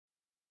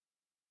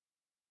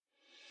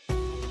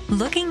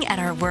Looking at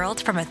our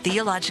world from a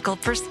theological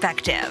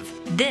perspective.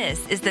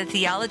 This is the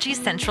Theology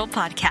Central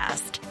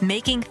Podcast,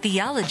 making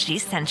theology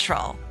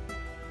central.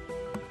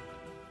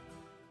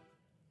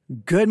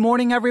 Good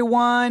morning,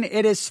 everyone.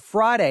 It is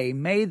Friday,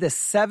 May the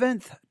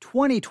 7th,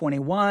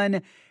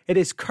 2021. It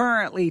is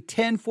currently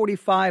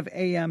 10:45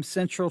 a.m.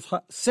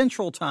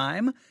 Central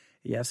Time.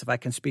 Yes, if I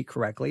can speak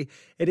correctly.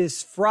 It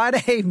is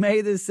Friday,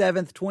 May the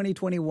 7th,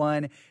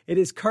 2021. It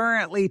is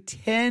currently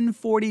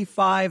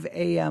 10:45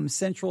 a.m.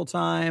 Central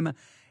Time,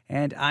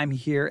 and I'm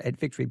here at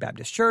Victory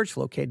Baptist Church,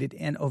 located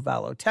in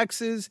Ovalo,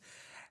 Texas.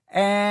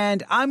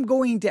 And I'm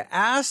going to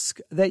ask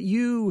that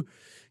you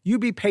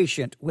be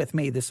patient with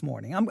me this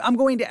morning. I'm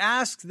going to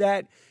ask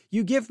that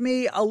you give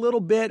me a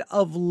little bit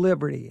of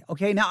liberty.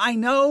 Okay, now I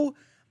know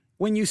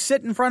when you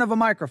sit in front of a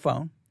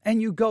microphone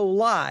and you go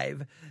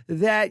live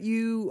that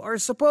you are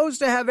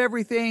supposed to have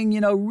everything,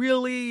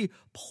 really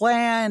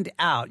planned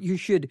out. You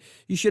should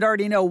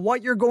already know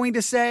what you're going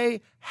to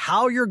say,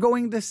 how you're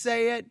going to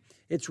say it.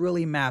 It's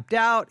really mapped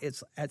out.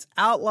 It's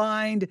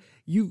outlined.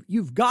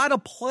 You've got a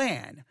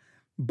plan.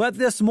 But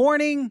this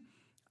morning,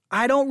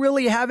 I don't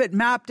really have it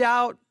mapped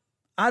out.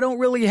 I don't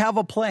really have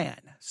a plan.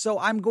 So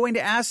I'm going to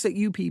ask that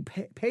you be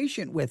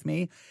patient with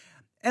me,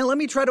 and let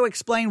me try to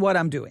explain what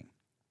I'm doing.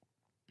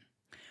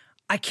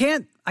 I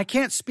can't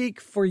speak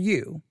for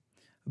you,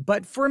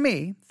 but for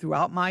me,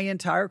 throughout my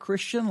entire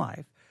Christian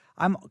life,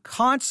 I'm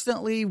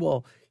constantly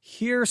will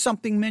hear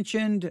something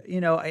mentioned,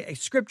 a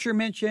scripture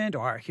mentioned,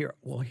 or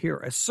we'll hear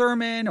a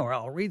sermon, or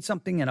I'll read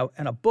something in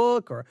a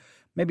book, or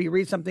maybe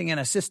read something in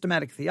a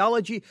systematic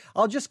theology.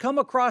 I'll just come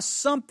across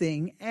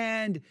something,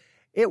 and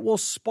it will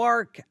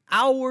spark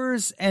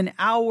hours and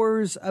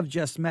hours of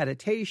just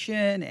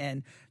meditation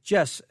and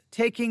just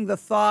taking the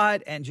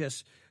thought and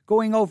just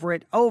going over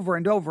it over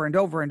and over and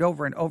over and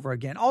over and over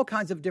again, all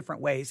kinds of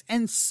different ways.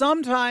 And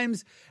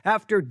sometimes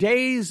after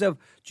days of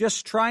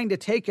just trying to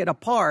take it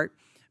apart,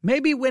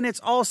 maybe when it's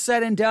all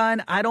said and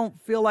done, I don't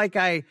feel like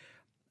I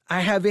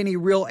have any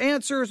real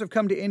answers, have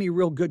come to any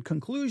real good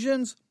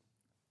conclusions.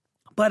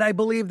 But I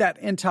believe that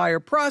entire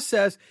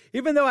process,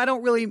 even though I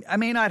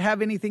may not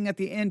have anything at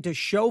the end to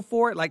show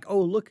for it, like,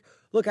 oh, look,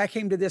 I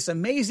came to this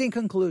amazing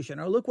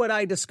conclusion, or look what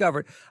I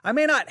discovered. I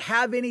may not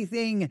have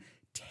anything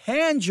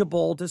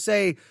tangible to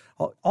say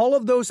all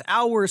of those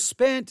hours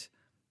spent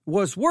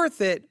was worth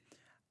it,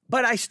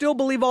 but I still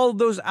believe all of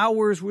those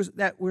hours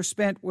that were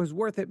spent was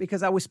worth it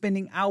because I was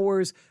spending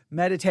hours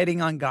meditating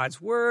on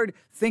God's word,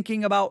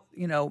 thinking about,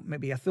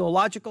 maybe a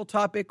theological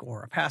topic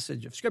or a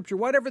passage of scripture,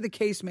 whatever the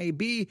case may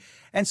be.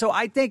 And so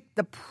I think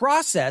the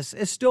process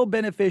is still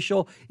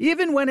beneficial,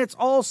 even when it's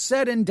all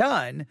said and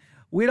done.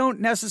 We don't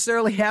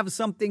necessarily have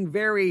something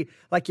very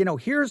like,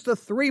 here's the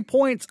 3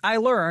 points I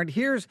learned.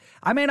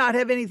 I may not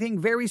have anything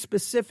very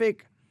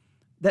specific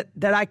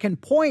that I can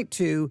point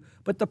to,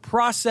 but the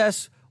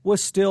process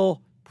was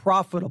still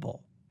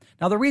profitable.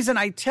 Now, the reason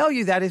I tell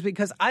you that is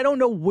because I don't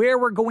know where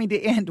we're going to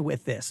end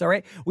with this. All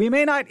right. We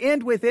may not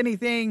end with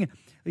anything.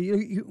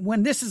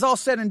 When this is all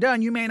said and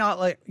done, you may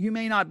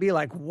not be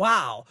like,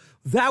 wow,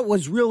 that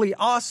was really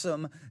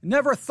awesome.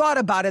 Never thought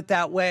about it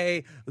that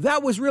way.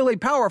 That was really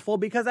powerful,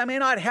 because I may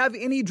not have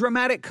any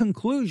dramatic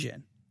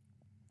conclusion.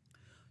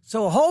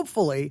 So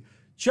hopefully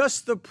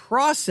just the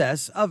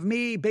process of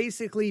me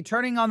basically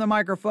turning on the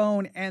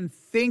microphone and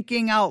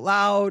thinking out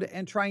loud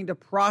and trying to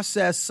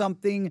process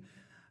something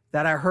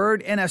that I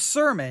heard in a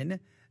sermon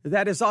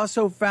that is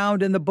also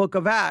found in the book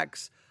of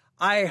Acts,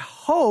 I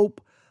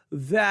hope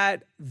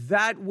that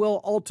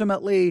will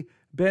ultimately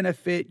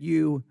benefit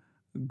you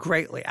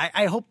greatly.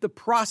 I hope the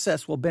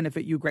process will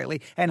benefit you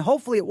greatly, and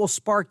hopefully it will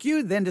spark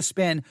you then to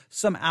spend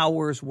some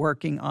hours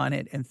working on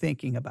it and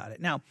thinking about it.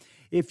 Now,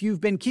 if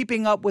you've been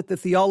keeping up with the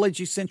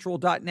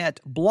theologycentral.net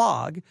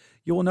blog,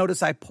 you will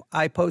notice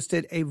I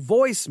posted a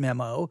voice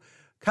memo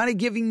kind of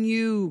giving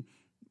you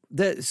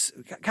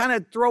kind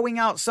of throwing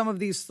out some of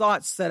these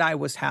thoughts that I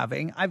was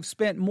having. I've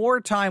spent more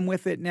time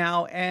with it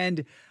now,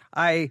 and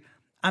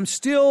I'm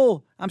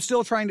still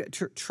trying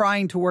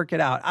to work it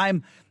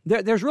out.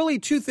 There's really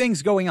two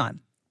things going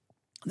on.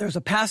 There's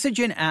a passage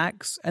in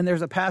Acts, and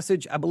there's a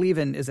passage, I believe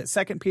is it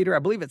 2 Peter? I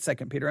believe it's 2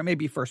 Peter. It may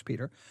be 1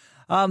 Peter,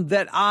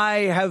 that I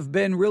have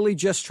been really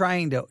just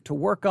trying to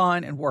work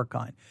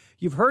on.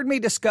 You've heard me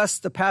discuss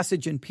the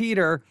passage in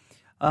Peter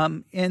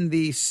in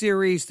the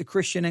series, The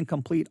Christian in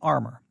Complete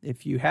Armor.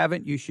 If you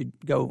haven't, you should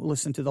go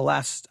listen to the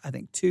last,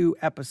 2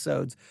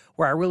 episodes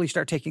where I really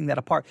start taking that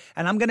apart.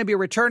 And I'm going to be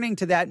returning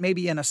to that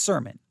maybe in a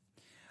sermon.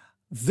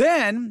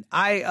 Then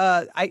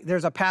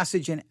there's a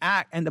passage in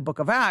the book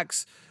of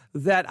Acts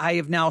that I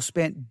have now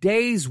spent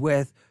days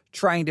with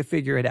trying to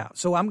figure it out.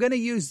 So I'm going to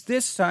use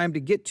this time to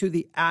get to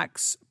the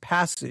Acts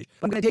passage.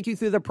 I'm going to take you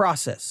through the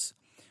process.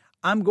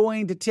 I'm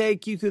going to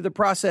take you through the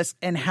process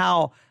and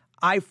how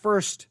I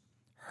first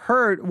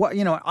heard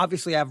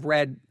obviously I've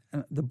read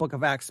the book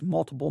of Acts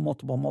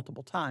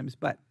multiple times,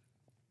 but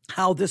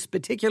how this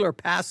particular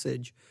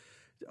passage,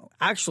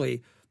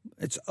 actually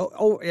it's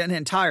an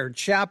entire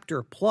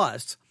chapter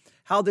plus,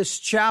 how this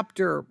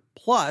chapter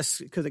plus,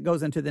 because it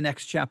goes into the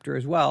next chapter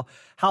as well,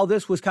 how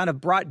this was kind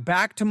of brought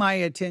back to my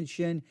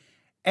attention.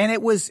 And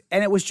it was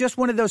just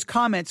one of those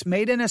comments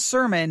made in a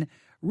sermon,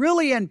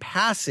 really in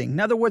passing. In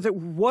other words, it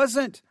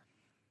wasn't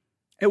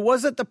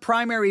the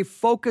primary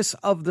focus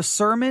of the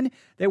sermon.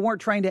 They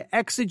weren't trying to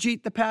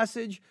exegete the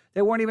passage.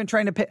 They weren't even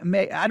trying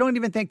to, I don't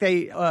even think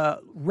they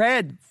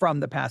read from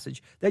the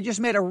passage. They just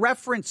made a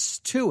reference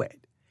to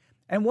it.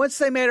 And once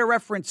they made a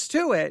reference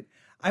to it,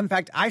 in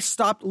fact, I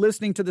stopped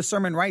listening to the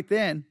sermon right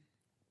then,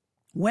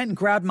 went and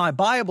grabbed my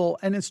Bible,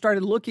 and then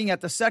started looking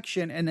at the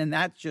section, and then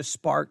that just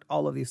sparked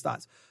all of these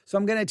thoughts. So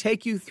I'm going to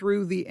take you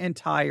through the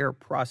entire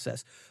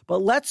process.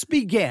 But let's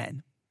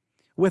begin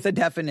with a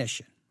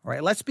definition. All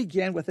right, let's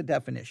begin with a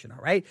definition,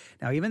 all right?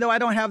 Now, even though I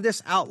don't have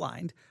this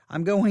outlined,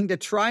 I'm going to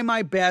try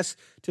my best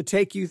to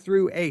take you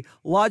through a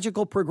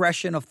logical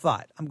progression of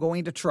thought. I'm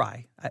going to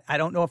try. I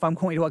don't know if I'm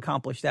going to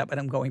accomplish that, but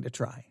I'm going to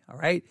try, all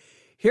right?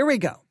 Here we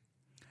go.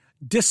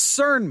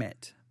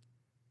 Discernment.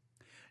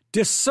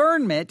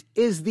 Discernment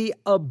is the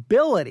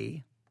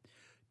ability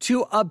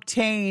to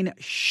obtain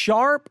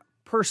sharp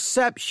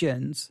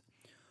perceptions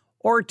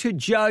or to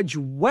judge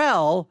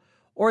well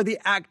or the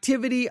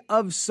activity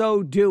of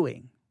so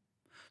doing.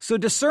 So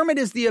discernment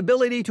is the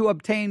ability to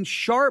obtain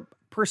sharp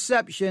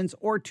perceptions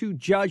or to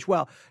judge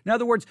well. In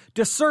other words,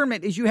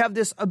 discernment is you have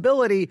this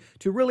ability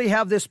to really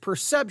have this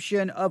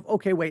perception of,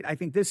 okay, wait, I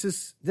think this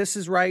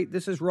is right,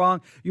 this is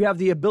wrong. You have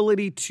the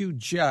ability to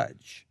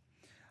judge.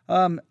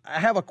 I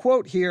have a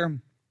quote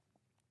here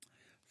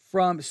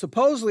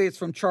supposedly it's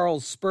from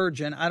Charles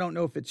Spurgeon. I don't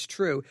know if it's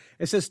true.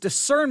 It says,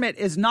 discernment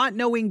is not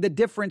knowing the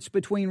difference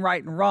between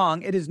right and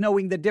wrong. It is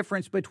knowing the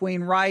difference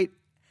between right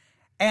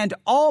and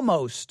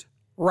almost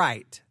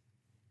right.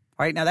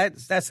 All right, now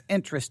that's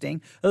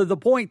interesting. The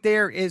point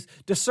there is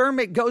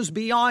discernment goes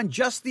beyond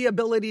just the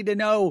ability to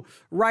know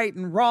right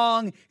and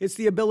wrong. It's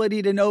the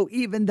ability to know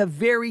even the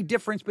very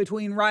difference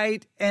between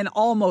right and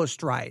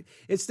almost right.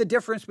 It's the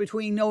difference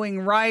between knowing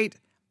right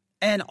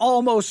and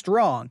almost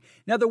wrong.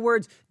 In other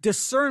words,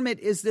 discernment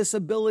is this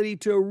ability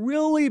to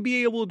really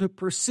be able to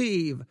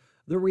perceive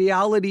the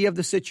reality of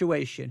the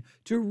situation,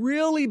 to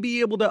really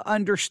be able to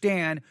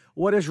understand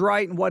what is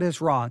right and what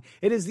is wrong.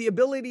 It is the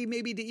ability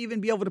maybe to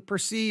even be able to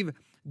perceive,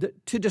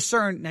 to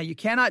discern. Now, you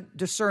cannot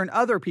discern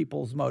other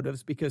people's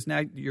motives because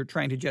now you're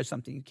trying to judge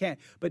something you can't,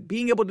 but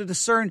being able to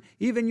discern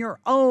even your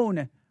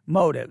own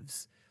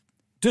motives.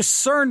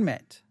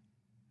 Discernment.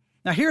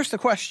 Now, here's the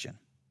question.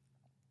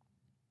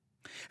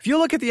 If you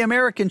look at the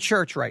American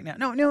church right now,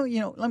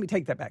 let me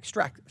take that back.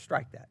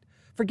 Strike that.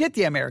 Forget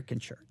the American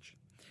church.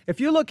 If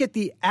you look at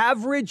the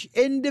average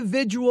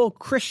individual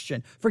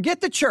Christian, forget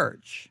the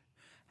church,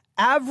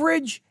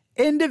 average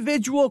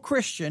individual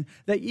Christian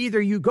that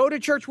either you go to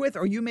church with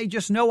or you may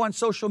just know on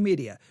social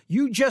media.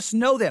 You just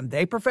know them.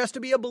 They profess to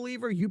be a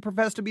believer. You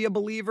profess to be a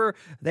believer.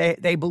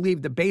 They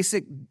believe the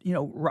basic,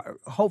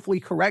 hopefully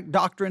correct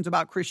doctrines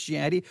about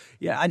Christianity.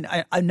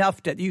 Yeah,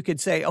 enough that you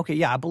could say, okay,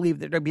 yeah, I believe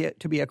that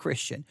to be a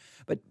Christian.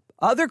 But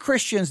other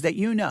Christians that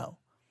you know,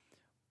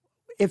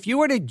 if you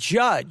were to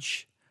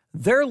judge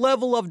their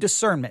level of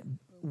discernment,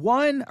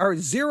 1 or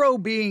 0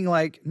 being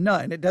like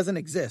none, it doesn't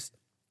exist.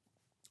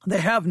 They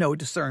have no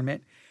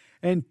discernment.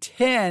 And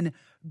 10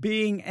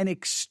 being an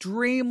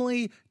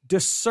extremely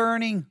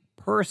discerning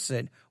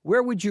person.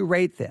 Where would you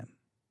rate them?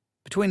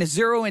 Between a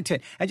 0 and 10.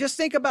 And just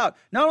think about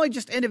not only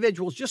just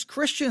individuals, just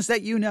Christians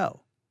that you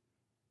know.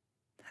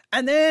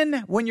 And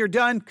then when you're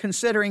done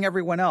considering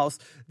everyone else,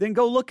 then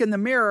go look in the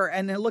mirror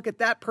and then look at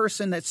that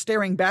person that's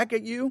staring back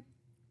at you.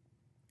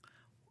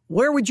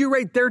 Where would you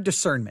rate their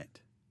discernment?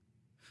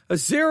 A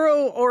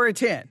 0 or a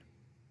 10?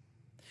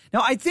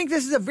 Now, I think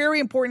this is a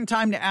very important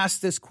time to ask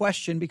this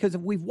question because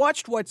if we've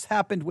watched what's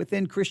happened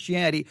within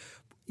Christianity,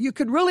 you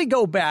could really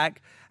go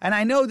back, and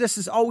I know this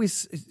is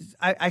always,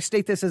 I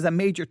state this as a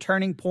major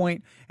turning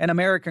point in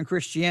American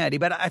Christianity,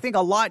 but I think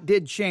a lot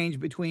did change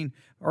between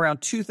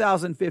around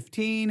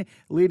 2015,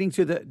 leading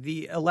to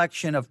the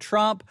election of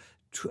Trump,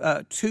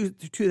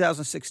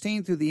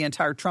 2016 through the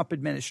entire Trump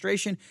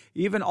administration,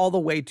 even all the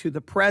way to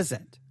the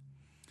present.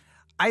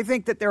 I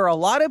think that there are a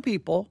lot of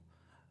people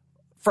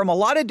from a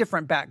lot of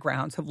different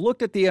backgrounds have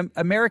looked at the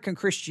American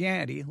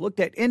Christianity, looked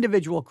at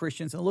individual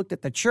Christians, and looked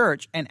at the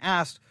church and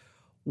asked,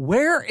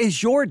 where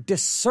is your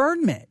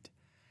discernment?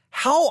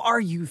 How are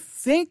you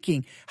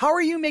thinking? How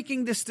are you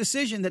making this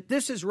decision that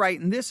this is right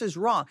and this is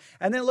wrong?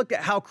 And then look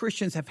at how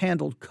Christians have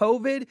handled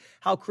COVID,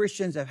 how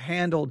Christians have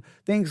handled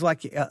things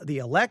like the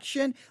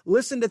election.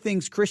 Listen to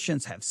things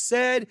Christians have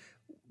said.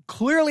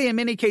 Clearly, in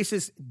many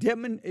cases,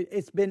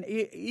 it's been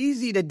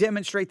easy to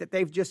demonstrate that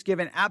they've just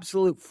given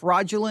absolute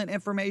fraudulent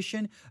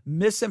information,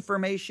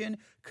 misinformation,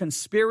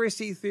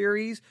 conspiracy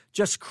theories,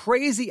 just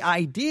crazy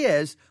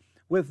ideas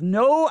with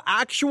no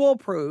actual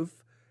proof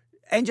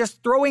and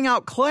just throwing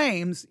out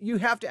claims. You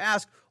have to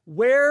ask,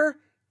 where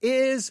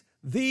is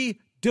the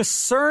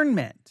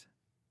discernment?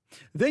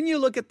 Then you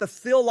look at the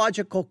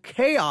theological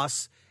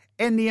chaos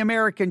in the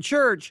American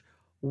church.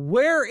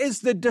 Where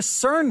is the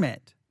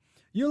discernment?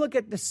 You look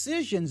at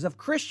decisions of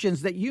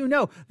Christians that you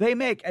know they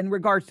make in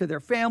regards to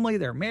their family,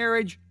 their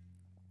marriage,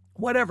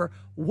 whatever.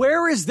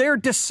 Where is their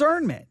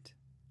discernment?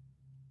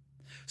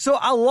 So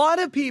a lot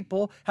of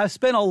people have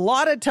spent a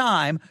lot of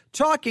time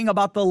talking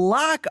about the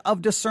lack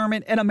of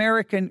discernment in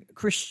American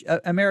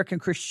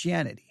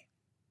Christianity.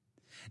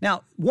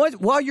 Now,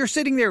 while you're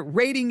sitting there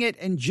rating it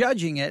and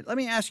judging it, let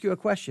me ask you a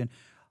question.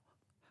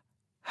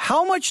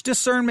 How much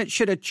discernment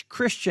should a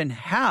Christian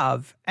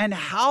have, and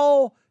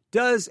how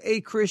does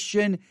a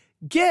Christian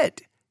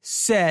get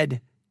said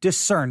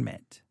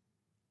discernment?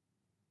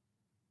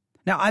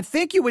 Now, I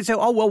think you would say,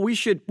 oh, well, we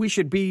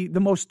should be the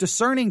most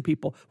discerning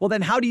people. Well,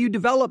 then how do you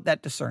develop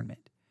that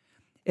discernment?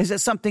 Is it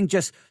something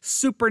just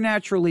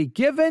supernaturally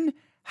given?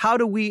 How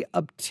do we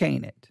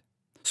obtain it?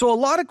 So a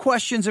lot of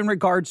questions in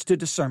regards to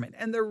discernment.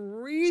 And the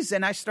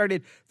reason I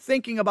started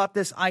thinking about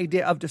this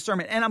idea of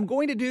discernment, and I'm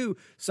going to do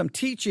some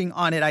teaching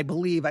on it, I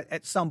believe,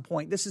 at some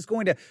point. This is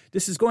going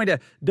to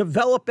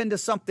develop into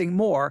something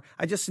more.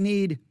 I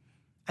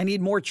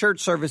need more church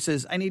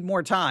services. I need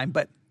more time,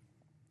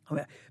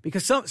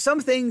 because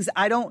some things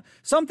I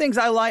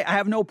like, I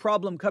have no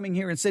problem coming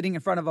here and sitting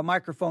in front of a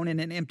microphone in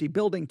an empty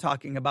building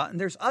talking about.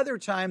 And there's other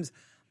times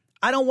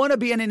I don't want to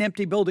be in an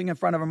empty building in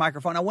front of a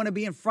microphone. I want to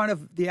be in front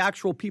of the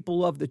actual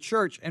people of the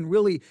church and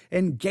really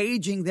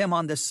engaging them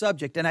on this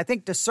subject. And I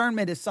think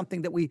discernment is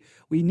something that we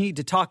need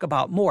to talk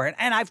about more.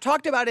 And I've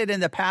talked about it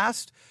in the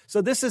past,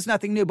 so this is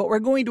nothing new, but we're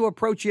going to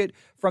approach it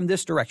from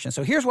this direction.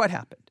 So here's what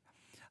happened.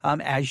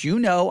 As you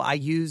know, I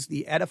use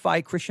the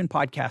Edify Christian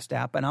Podcast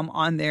app, and I'm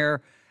on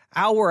there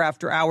hour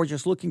after hour,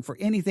 just looking for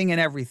anything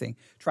and everything,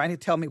 trying to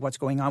tell me what's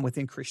going on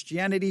within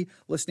Christianity,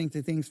 listening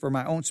to things for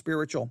my own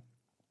spiritual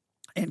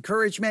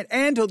encouragement,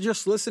 and to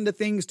just listen to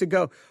things to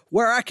go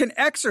where I can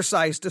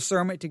exercise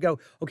discernment to go,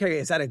 okay,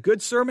 is that a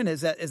good sermon?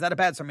 Is that a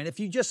bad sermon? If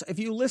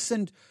you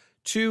listened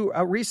to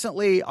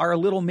recently our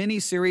little mini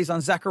series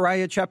on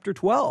Zechariah chapter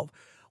 12,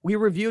 we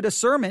reviewed a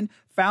sermon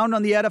found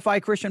on the Edify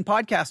Christian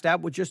Podcast app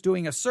with just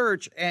doing a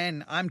search,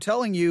 and I'm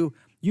telling you,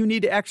 you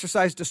need to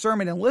exercise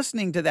discernment in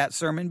listening to that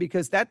sermon,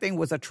 because that thing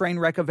was a train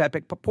wreck of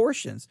epic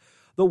proportions.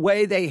 The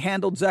way they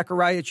handled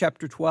Zechariah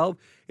chapter 12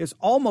 is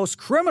almost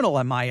criminal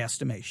in my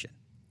estimation.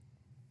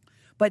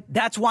 But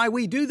that's why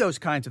we do those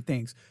kinds of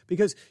things,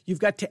 because you've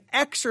got to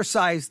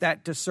exercise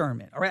that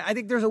discernment. All right. I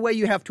think there's a way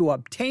you have to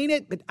obtain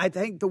it, but I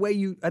think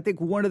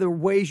one of the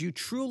ways you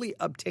truly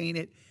obtain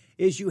it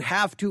is you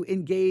have to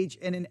engage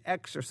in an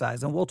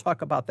exercise. And we'll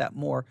talk about that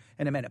more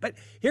in a minute. But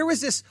here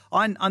was this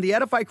on the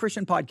Edify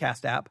Christian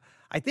Podcast app.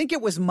 I think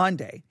it was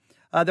Monday.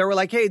 They were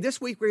like, hey,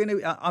 this week we're going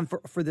to,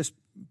 for this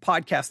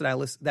podcast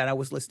that I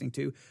was listening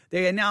to,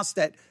 they announced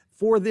that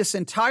for this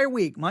entire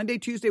week, Monday,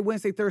 Tuesday,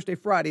 Wednesday, Thursday,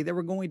 Friday, they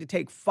were going to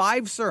take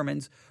 5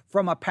 sermons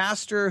from a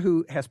pastor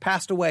who has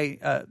passed away.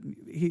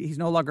 He's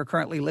no longer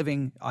currently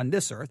living on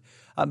this earth,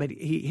 but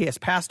he has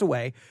passed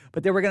away.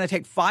 But they were going to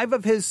take 5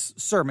 of his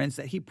sermons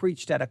that he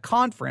preached at a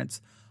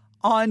conference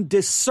on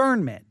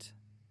discernment.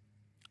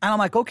 And I'm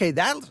like, okay,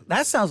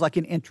 that sounds like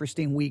an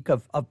interesting week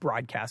of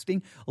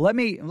broadcasting. Let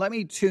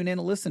me tune in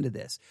and listen to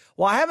this.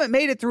 Well, I haven't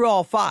made it through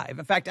all 5.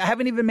 In fact, I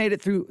haven't even made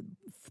it through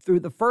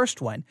the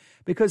first one,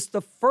 because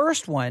the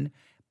first one,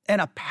 in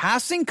a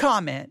passing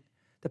comment,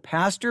 the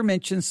pastor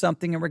mentioned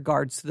something in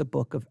regards to the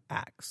book of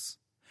Acts.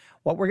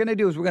 What we're going to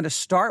do is we're going to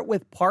start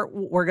with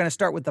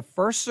the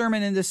first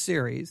sermon in this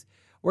series.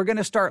 We're going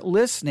to start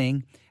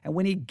listening, and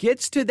when he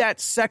gets to that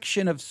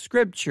section of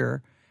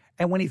scripture,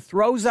 and when he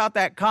throws out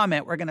that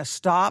comment, we're going to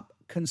stop,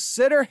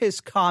 consider his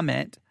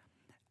comment,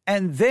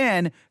 and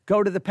then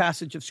go to the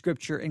passage of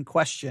scripture in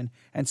question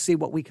and see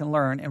what we can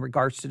learn in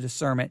regards to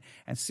discernment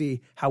and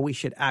see how we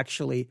should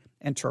actually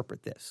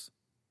interpret this.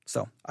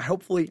 So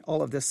hopefully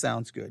all of this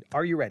sounds good.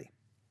 Are you ready?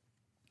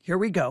 Here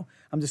we go.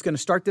 I'm just going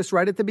to start this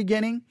right at the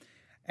beginning,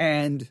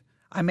 and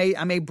I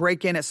may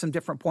break in at some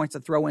different points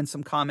and throw in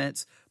some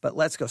comments, but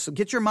let's go. So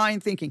get your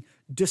mind thinking.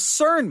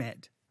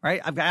 Discernment. Right?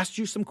 I've asked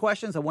you some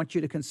questions. I want you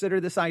to consider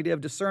this idea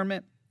of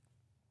discernment.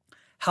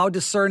 How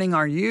discerning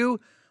are you?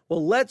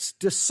 Well, let's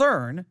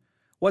discern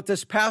what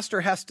this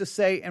pastor has to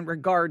say in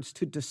regards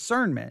to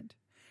discernment.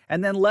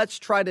 And then let's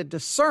try to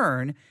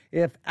discern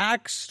if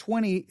Acts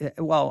 20,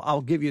 well, I'll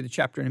give you the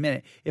chapter in a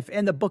minute. If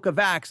in the book of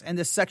Acts and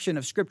this section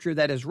of scripture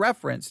that is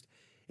referenced,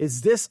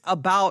 is this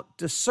about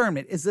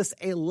discernment? Is this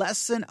a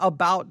lesson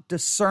about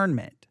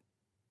discernment?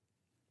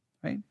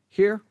 Right?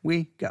 Here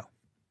we go.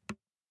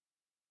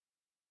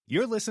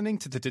 You're listening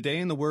to the Today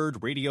in the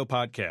Word radio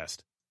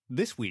podcast.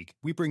 This week,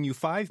 we bring you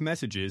 5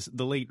 messages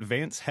the late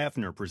Vance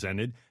Havner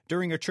presented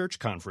during a church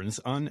conference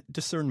on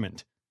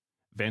discernment.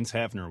 Vance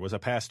Havner was a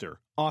pastor,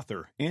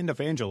 author, and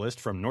evangelist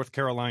from North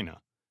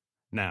Carolina.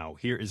 Now,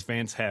 here is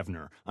Vance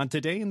Havner on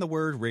Today in the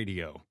Word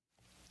radio.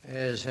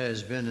 As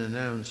has been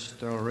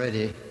announced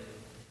already,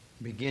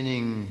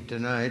 beginning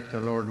tonight, the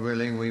Lord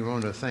willing, we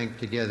want to think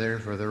together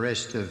for the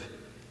rest of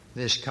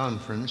this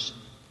conference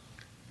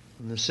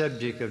on the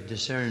subject of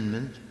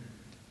discernment.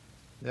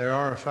 There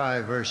are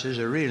 5 verses,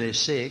 or really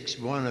 6,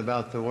 one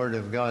about the Word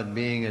of God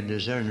being a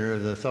discerner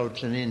of the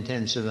thoughts and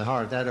intents of the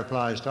heart. That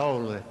applies to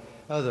all the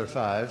other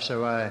 5,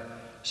 so I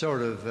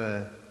sort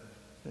of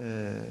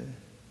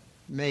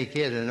make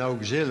it an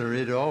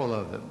auxiliary to all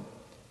of them.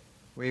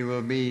 we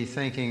will be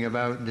thinking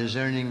about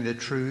discerning the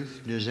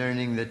truth,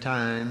 discerning the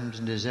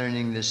times,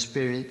 discerning the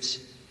spirits,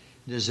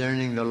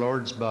 discerning the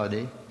Lord's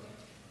body,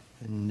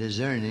 and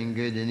discerning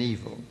good and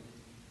evil.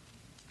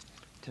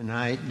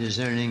 Tonight,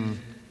 discerning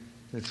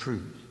the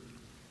truth.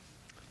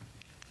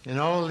 In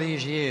all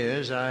these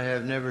years, I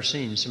have never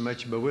seen so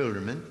much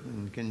bewilderment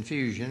and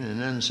confusion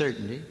and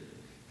uncertainty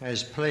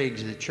as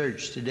plagues the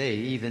church today,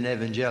 even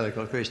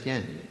evangelical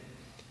Christianity.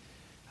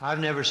 I've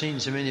never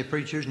seen so many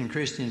preachers and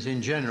Christians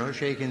in general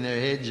shaking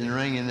their heads and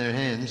wringing their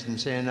hands and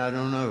saying, I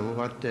don't know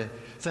what to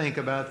think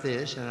about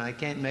this, and I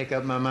can't make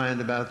up my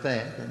mind about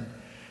that, and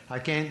I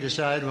can't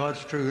decide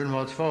what's true and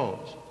what's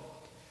false.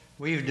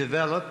 We've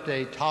developed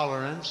a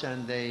tolerance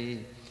and a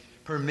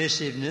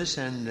permissiveness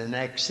and an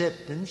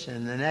acceptance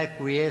and an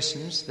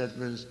acquiescence that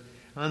was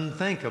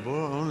unthinkable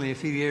only a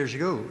few years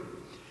ago.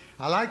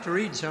 I like to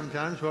read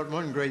sometimes what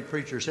one great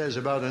preacher says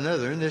about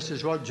another, and this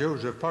is what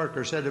Joseph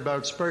Parker said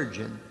about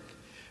Spurgeon.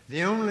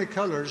 The only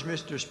colors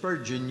Mr.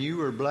 Spurgeon knew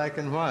were black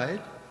and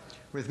white.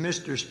 With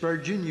Mr.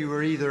 Spurgeon, you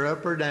were either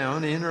up or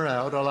down, in or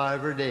out,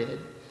 alive or dead.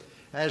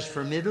 As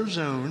for middle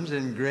zones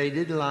and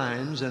graded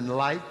lines and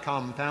light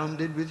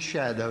compounded with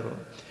shadow,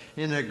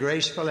 in a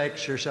graceful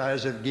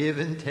exercise of give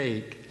and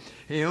take,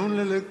 he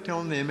only looked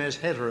on them as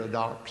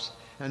heterodox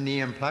and the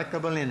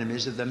implacable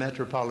enemies of the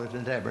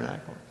metropolitan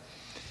tabernacle.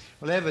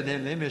 Well,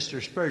 evidently,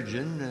 Mr.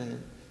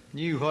 Spurgeon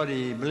knew what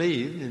he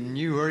believed and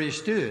knew where he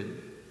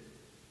stood.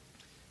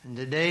 And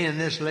today, in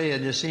this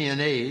Laodicean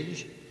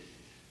age,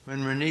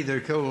 when we're neither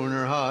cold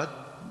nor hot,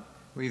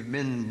 we've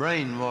been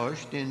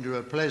brainwashed into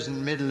a pleasant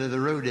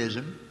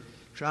middle-of-the-roadism,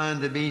 trying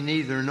to be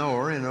neither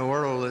nor in a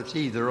world that's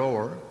either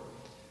or.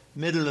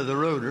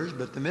 Middle-of-the-roaders,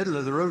 but the middle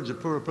of the road's a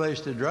poor place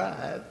to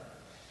drive,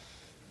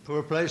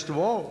 poor place to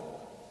walk,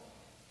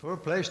 poor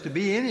place to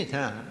be any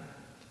time.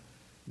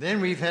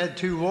 Then we've had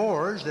 2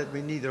 wars that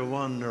we neither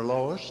won nor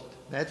lost.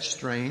 That's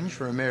strange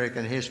for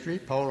American history.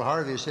 Paul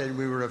Harvey said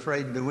we were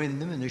afraid to win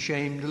them and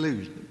ashamed to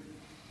lose them.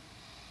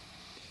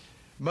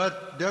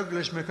 But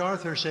Douglas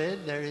MacArthur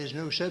said there is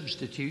no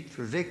substitute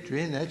for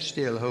victory, and that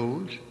still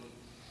holds.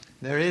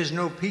 There is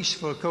no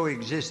peaceful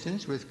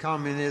coexistence with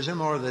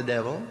communism or the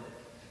devil.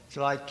 It's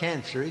like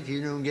cancer. If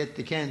you don't get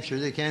the cancer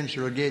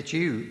will get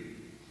you.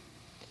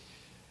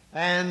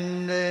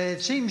 And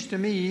it seems to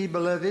me,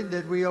 beloved,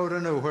 that we ought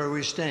to know where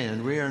we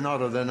stand. We are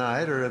not of the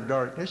night or of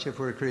darkness if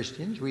we're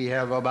Christians. We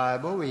have a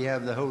Bible. We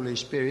have the Holy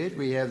Spirit.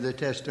 We have the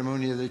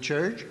testimony of the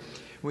church.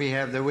 We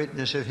have the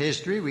witness of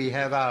history. We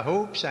have our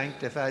hope,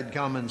 sanctified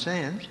common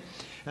sense.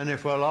 And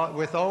if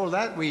with all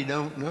that we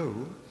don't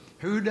know,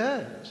 who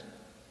does?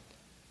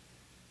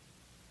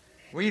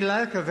 We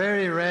lack a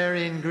very rare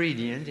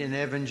ingredient in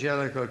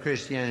evangelical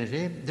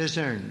Christianity,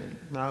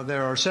 discernment. Now,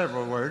 there are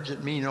several words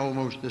that mean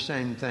almost the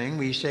same thing.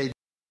 We say...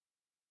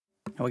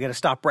 We got to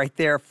stop right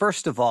there.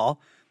 First of all,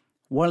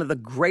 one of the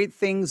great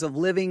things of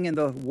living in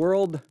the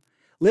world,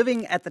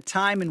 living at the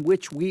time in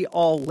which we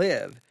all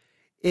live,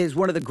 is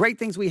one of the great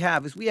things we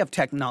have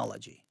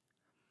technology.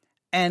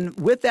 And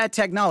with that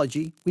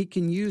technology, we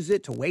can use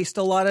it to waste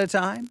a lot of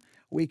time.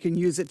 We can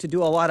use it to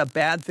do a lot of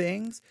bad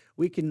things.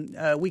 We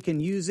can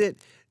use it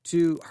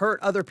to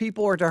hurt other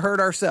people or to hurt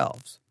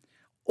ourselves.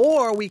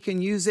 Or we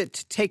can use it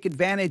to take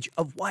advantage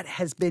of what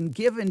has been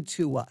given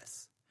to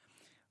us.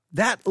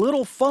 That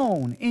little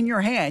phone in your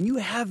hand, you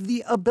have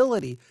the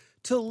ability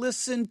to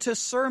listen to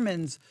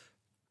sermons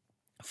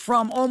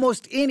from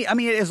almost any,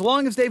 as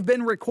long as they've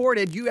been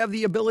recorded, you have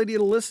the ability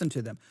to listen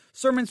to them.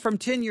 Sermons from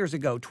 10 years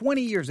ago,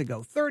 20 years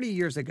ago, 30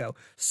 years ago,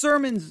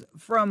 sermons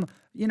from,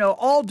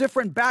 all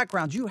different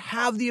backgrounds. You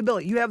have the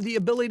ability. You have the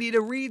ability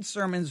to read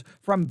sermons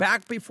from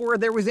back before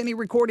there was any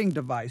recording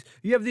device.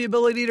 You have the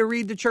ability to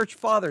read the church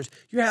fathers.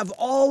 You have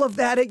all of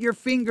that at your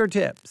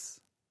fingertips.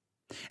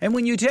 And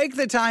when you take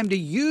the time to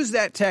use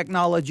that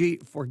technology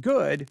for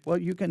good, well,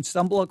 you can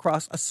stumble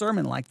across a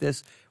sermon like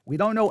this. I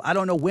don't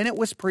know when it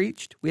was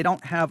preached. We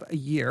don't have a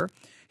year.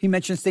 He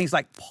mentions things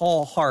like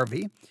Paul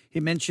Harvey.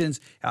 He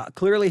mentions,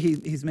 clearly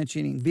he's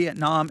mentioning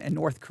Vietnam and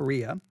North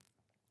Korea,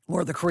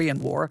 or the Korean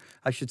War,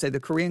 I should say, the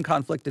Korean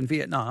conflict in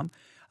Vietnam.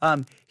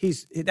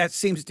 That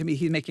seems to me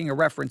he's making a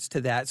reference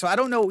to that. So I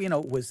don't know,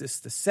 was this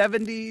the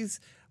 70s?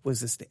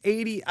 Was this the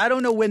 80s? I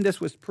don't know when this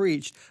was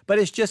preached, but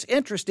it's just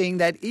interesting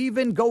that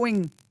even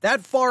going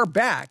that far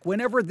back,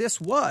 whenever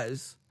this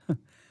was,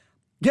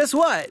 guess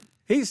what?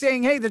 He's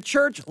saying, hey, the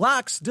church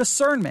lacks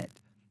discernment.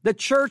 The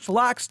church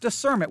lacks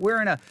discernment.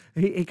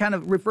 He kind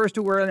of refers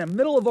to we're in the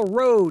middle of a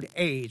road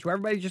age where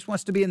everybody just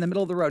wants to be in the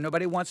middle of the road.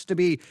 Nobody wants to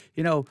be,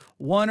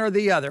 one or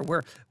the other.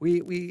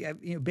 We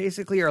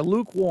basically are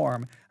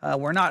lukewarm.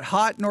 We're not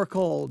hot nor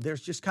cold.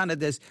 There's just kind of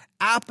this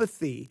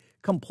apathy,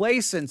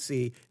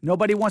 complacency.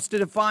 Nobody wants to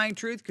define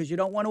truth because you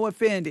don't want to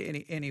offend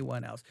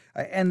anyone else.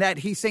 And that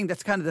he's saying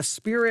that's kind of the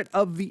spirit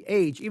of the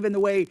age. Even the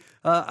way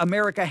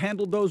America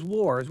handled those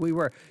wars. We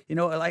were,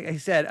 like I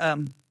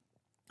said,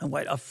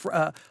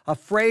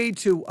 afraid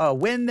to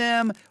win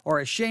them or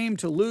ashamed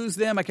to lose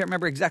them. I can't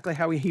remember exactly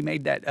how he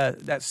made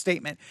that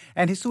statement.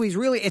 And so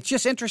it's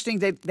just interesting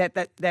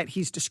that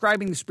he's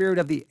describing the spirit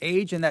of the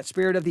age, and that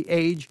spirit of the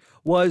age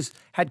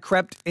had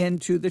crept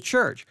into the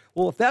church.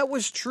 Well, if that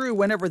was true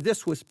whenever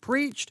this was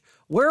preached,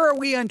 where are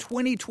we in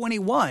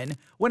 2021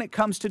 when it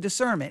comes to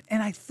discernment?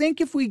 And I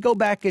think if we go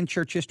back in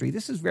church history,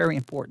 this is very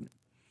important.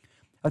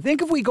 I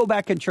think if we go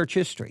back in church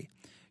history,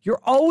 you're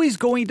always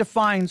going to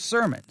find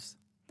sermons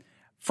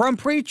from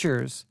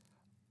preachers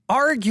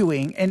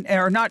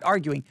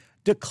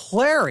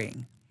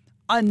declaring,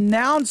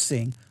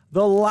 announcing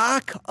the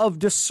lack of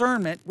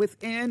discernment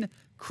within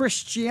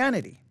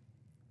Christianity.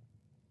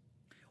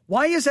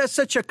 Why is that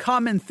such a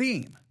common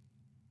theme?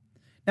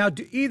 Now,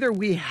 either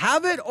we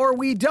have it or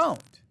we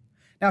don't.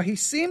 Now, he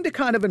seemed to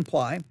kind of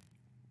imply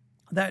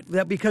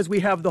that because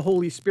we have the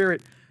Holy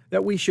Spirit,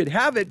 that we should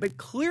have it, but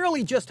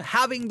clearly just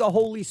having the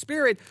Holy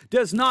Spirit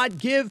does not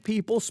give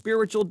people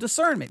spiritual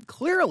discernment.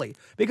 Clearly,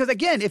 because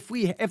again, if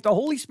the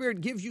Holy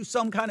Spirit gives you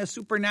some kind of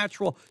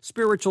supernatural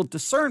spiritual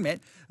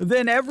discernment,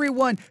 then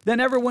everyone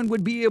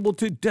would be able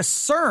to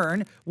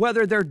discern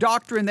whether their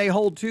doctrine they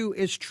hold to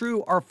is true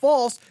or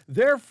false.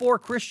 Therefore,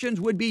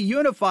 Christians would be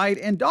unified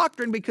in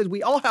doctrine because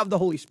we all have the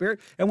Holy Spirit,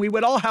 and we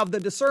would all have the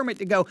discernment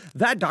to go,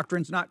 that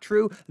doctrine's not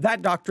true,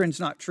 that doctrine's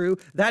not true,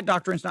 that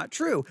doctrine's not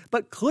true.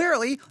 But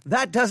clearly,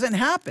 that doesn't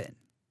happen.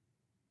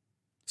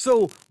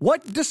 So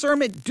what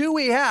discernment do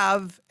we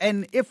have?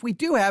 And if we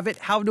do have it,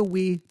 how do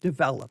we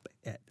develop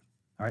it?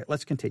 All right,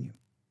 let's continue.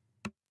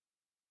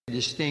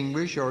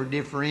 Distinguish or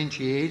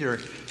differentiate or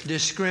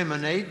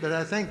discriminate, but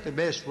I think the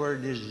best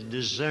word is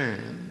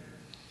discern.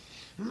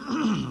 A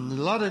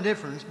lot of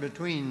difference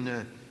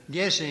between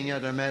guessing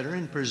at a matter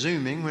and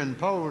presuming. When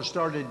Paul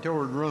started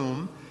toward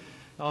Rome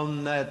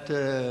on that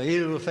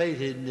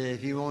ill-fated,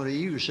 if you want to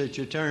use such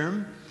a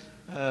term,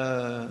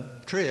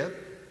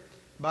 trip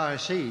by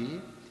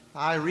sea,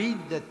 I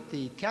read that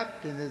the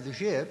captain of the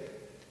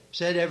ship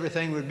said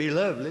everything would be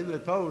lovely,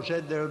 but Paul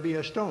said there would be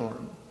a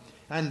storm.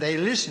 And they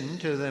listened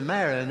to the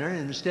mariner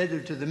instead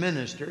of to the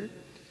minister.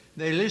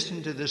 They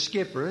listened to the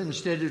skipper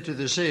instead of to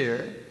the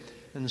seer,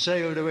 and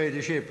sailed away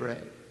to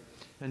shipwreck.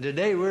 And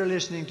today we're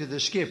listening to the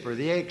skipper,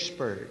 the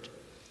expert.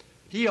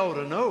 He ought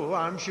to know.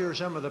 I'm sure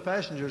some of the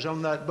passengers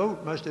on that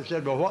boat must have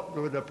said, well, what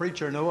would a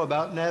preacher know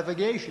about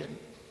navigation?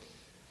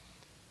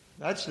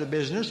 That's the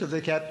business of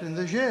the captain of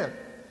the ship.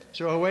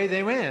 So away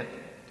they went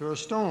to a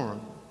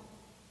storm.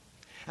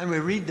 And we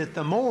read that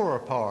the more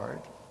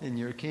part in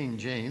your King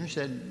James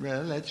said,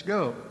 well, let's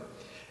go.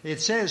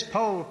 It says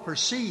Paul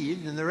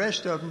perceived and the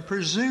rest of them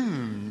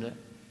presumed.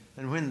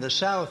 And when the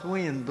south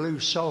wind blew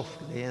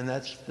softly, and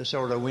that's the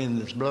sort of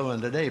wind that's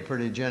blowing today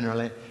pretty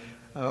generally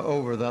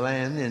over the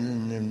land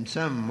in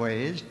some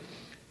ways,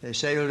 they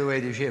sailed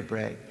away to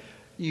shipwreck.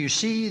 You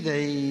see,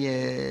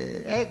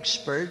 the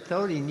expert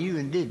thought he knew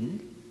and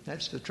didn't.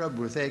 That's the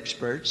trouble with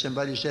experts.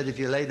 Somebody said if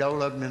you laid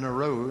all of them in a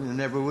row, you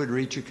never would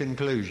reach a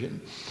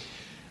conclusion.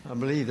 I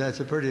believe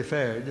that's a pretty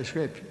fair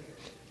description.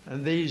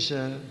 And these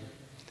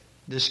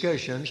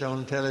discussions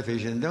on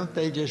television, don't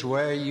they just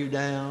wear you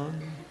down?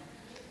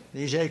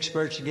 These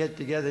experts get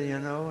together,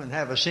 and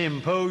have a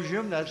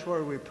symposium. That's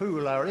where we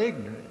pool our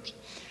ignorance.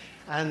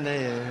 And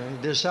they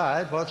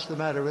decide what's the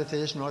matter with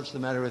this and what's the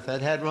matter with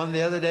that. Had one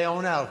the other day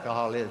on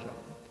alcoholism.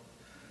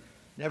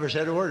 Never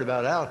said a word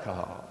about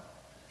alcohol.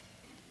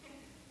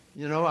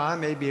 I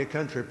may be a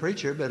country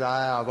preacher, but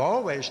I've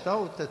always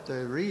thought that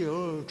the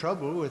real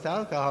trouble with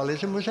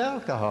alcoholism was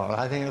alcohol.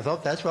 I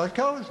thought that's what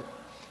caused it.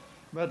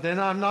 But then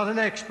I'm not an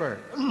expert.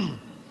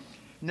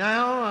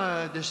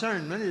 Now,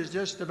 discernment is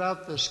just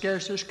about the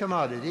scarcest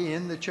commodity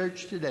in the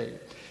church today.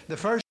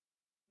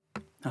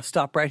 Now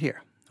stop right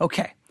here.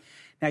 Okay.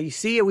 Now you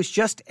see, it was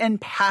just in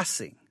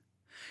passing.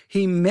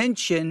 He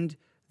mentioned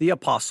the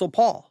Apostle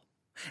Paul.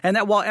 And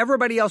that while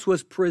everybody else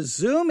was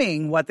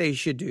presuming what they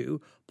should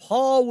do,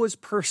 Paul was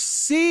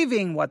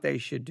perceiving what they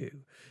should do.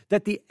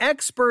 That the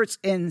experts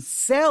in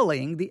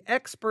sailing, the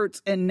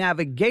experts in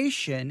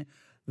navigation,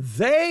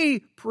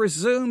 they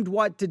presumed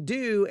what to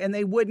do, and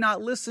they would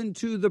not listen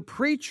to the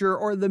preacher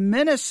or the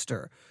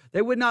minister.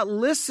 They would not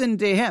listen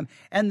to him.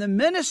 And the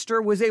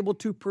minister was able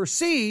to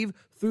perceive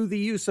through the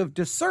use of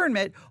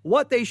discernment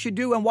what they should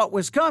do and what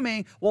was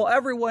coming, while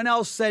everyone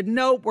else said,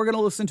 nope, we're going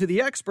to listen to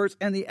the experts.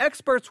 And the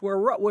experts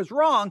was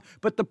wrong,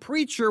 but the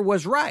preacher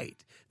was right.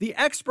 The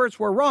experts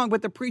were wrong,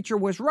 but the preacher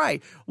was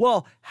right.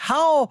 Well,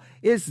 how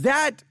is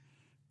that?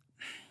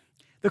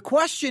 The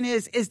question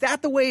is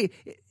that the way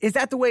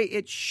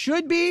it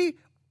should be?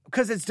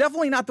 Because it's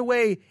definitely not the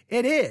way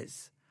it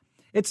is.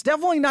 It's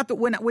definitely not that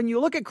when you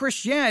look at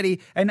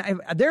Christianity and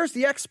there's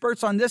the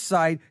experts on this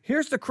side,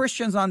 here's the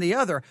Christians on the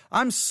other.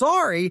 I'm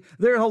sorry,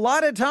 there's a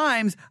lot of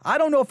times I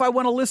don't know if I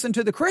want to listen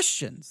to the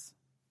Christians.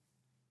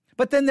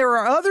 But then there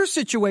are other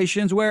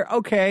situations where,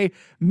 okay,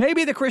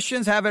 maybe the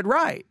Christians have it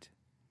right.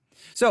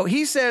 So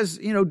he says,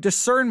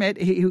 discernment,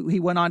 he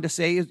went on to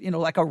say, is,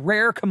 like a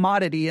rare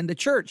commodity in the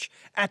church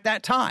at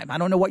that time. I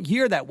don't know what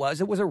year that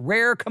was. It was a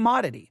rare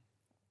commodity.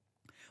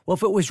 Well,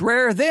 if it was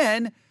rare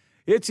then,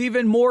 It's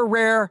even more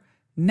rare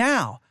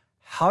now.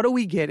 How do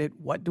we get it?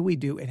 What do we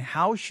do? And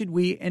how should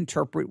we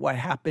interpret what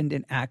happened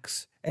in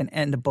Acts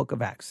and the book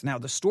of Acts? Now,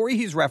 the story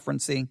he's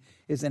referencing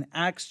is in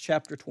Acts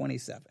chapter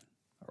 27,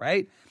 all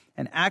right?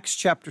 In Acts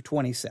chapter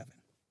 27,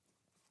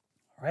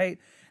 all right?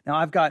 Now,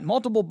 I've got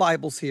multiple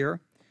Bibles here.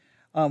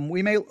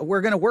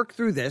 We're going to work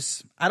through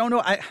this. I don't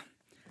know.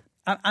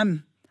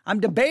 I'm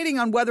debating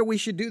on whether we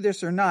should do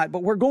this or not,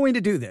 but we're going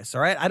to do this,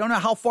 all right? I don't know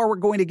how far we're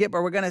going to get,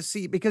 but we're going to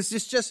see, because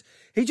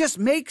he just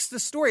makes the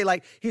story,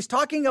 like he's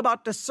talking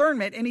about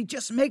discernment, and he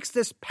just makes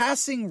this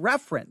passing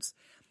reference.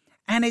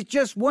 And it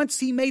just, once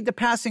he made the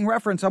passing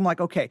reference, I'm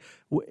like, okay,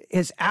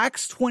 is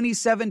Acts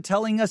 27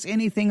 telling us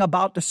anything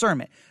about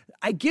discernment?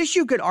 I guess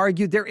you could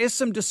argue there is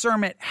some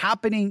discernment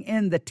happening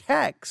in the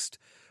text,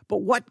 but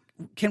what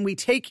can we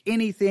take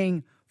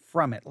anything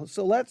from it?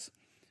 So let's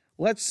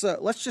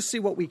just see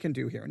what we can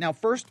do here. Now,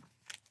 first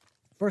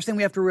thing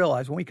we have to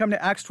realize, when we come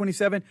to Acts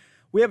 27,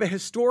 we have a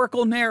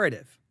historical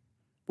narrative.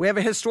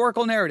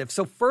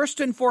 So first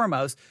and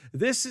foremost,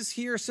 this is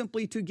here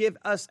simply to give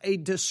us a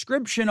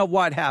description of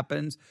what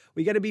happens.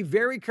 We got to be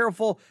very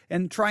careful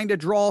in trying to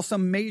draw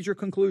some major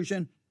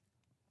conclusion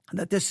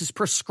that this is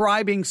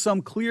prescribing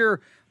some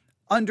clear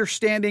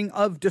understanding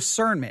of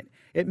discernment.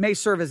 It may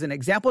serve as an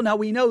example. Now,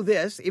 we know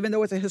this, even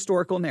though it's a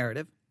historical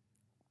narrative,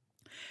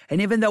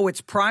 and even though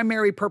its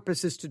primary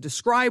purpose is to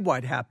describe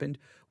what happened,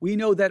 we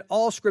know that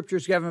all Scripture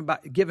is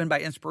given by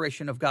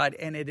inspiration of God,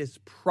 and it is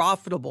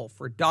profitable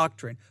for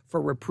doctrine,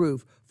 for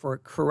reproof, for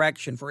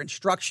correction, for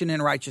instruction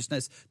in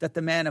righteousness, that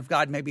the man of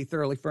God may be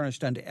thoroughly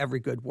furnished unto every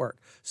good work.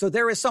 So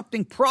there is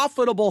something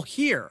profitable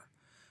here.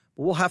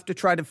 We'll have to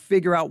try to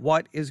figure out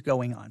what is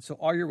going on. So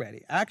are you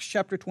ready? Acts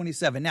chapter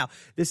 27. Now,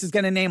 this is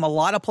going to name a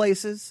lot of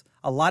places,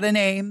 a lot of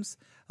names.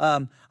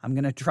 I'm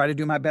going to try to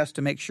do my best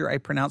to make sure I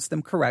pronounce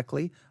them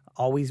correctly.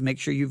 Always make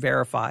sure you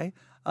verify.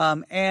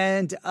 I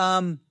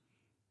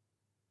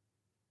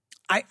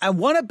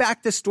want to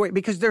back this story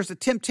because there's a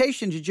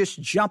temptation to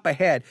just jump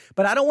ahead,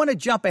 but I don't want to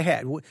jump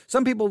ahead.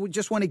 Some people would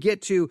just want to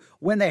get to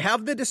when they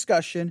have the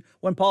discussion,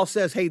 when Paul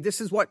says, hey, this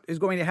is what is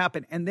going to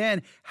happen, and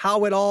then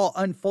how it all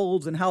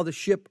unfolds and how the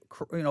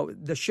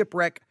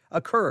shipwreck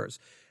occurs.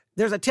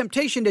 There's a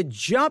temptation to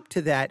jump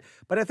to that,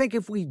 but I think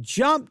if we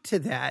jump to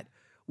that,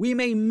 we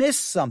may miss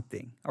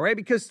something, all right?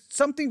 Because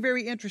something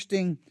very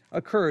interesting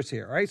occurs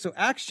here, all right? So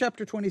Acts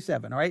chapter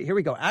 27, all right? Here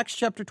we go. Acts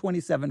chapter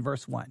 27,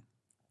 verse 1.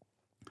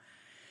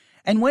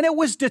 And when it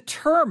was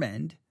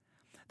determined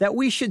that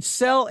we should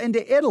sail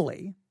into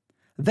Italy,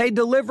 they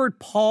delivered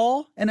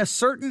Paul and a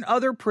certain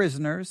other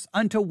prisoners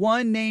unto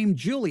one named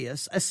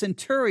Julius, a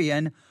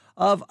centurion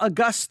of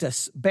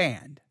Augustus'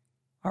 band,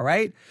 all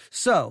right?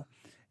 So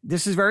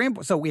this is very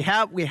important. So we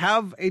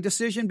have a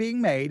decision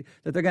being made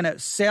that they're going to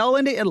sail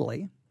into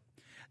Italy.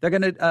 They're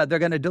going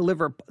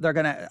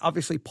to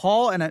obviously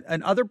Paul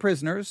and other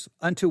prisoners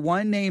unto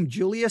one named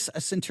Julius, a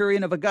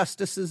centurion of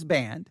Augustus's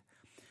band.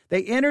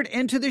 They entered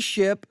into the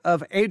ship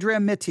of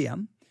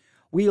Adramyttium.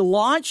 We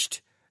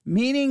launched,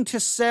 meaning to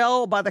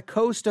sail by the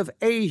coast of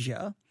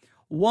Asia,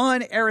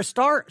 one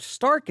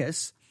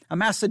Aristarchus, a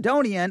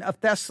Macedonian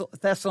of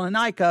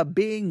Thessalonica,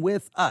 being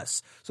with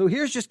us. So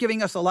here's just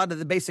giving us a lot of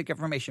the basic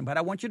information, but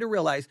I want you to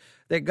realize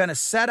they're going to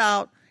set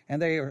out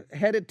and they're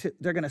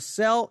going to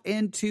sail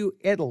into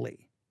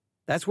Italy.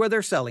 That's where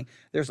they're selling.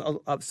 There's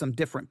some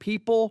different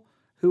people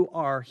who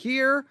are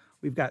here.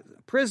 We've got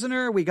a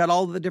prisoner. We got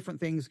all of the different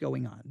things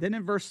going on. Then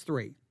in verse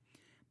 3,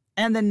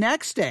 and the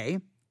next day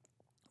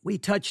we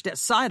touched at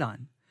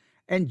Sidon,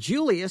 and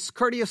Julius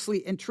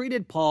courteously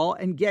entreated Paul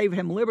and gave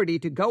him liberty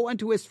to go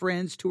unto his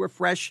friends to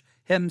refresh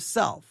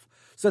himself.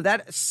 So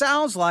that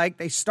sounds like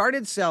they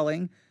started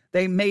selling.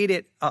 They made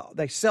it,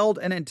 they sailed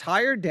an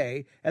entire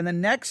day, and the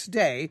next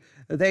day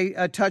they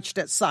touched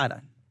at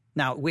Sidon.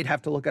 Now, we'd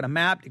have to look at a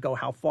map to go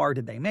how far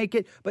did they make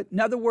it. But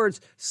in other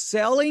words,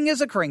 sailing is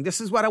occurring.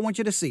 This is what I want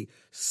you to see.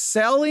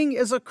 Sailing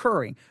is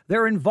occurring.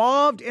 They're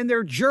involved in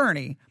their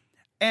journey,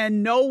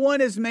 and no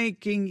one is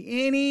mentioning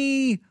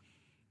any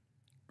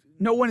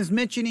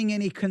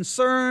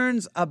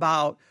concerns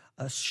about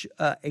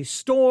a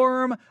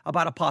storm,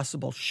 about a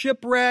possible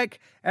shipwreck.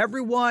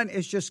 Everyone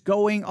is just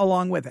going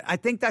along with it. I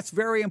think that's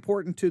very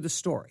important to the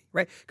story,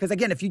 right? Because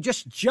again, if you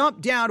just jump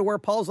down to where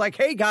Paul's like,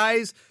 hey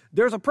guys,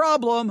 there's a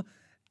problem,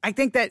 I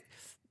think that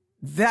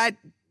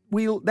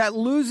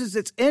loses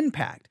its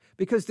impact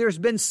because there's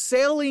been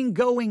sailing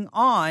going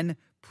on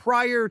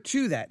prior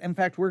to that. In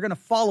fact, we're going to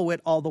follow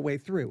it all the way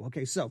through.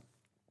 Okay, so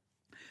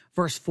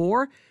verse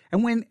 4,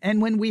 and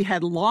when we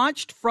had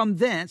launched from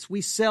thence,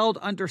 we sailed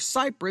under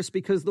Cyprus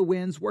because the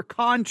winds were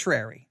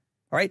contrary.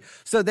 All right,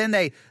 so then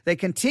they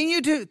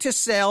continue to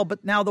sail,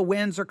 but now the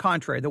winds are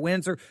contrary. The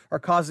winds are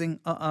causing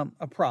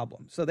a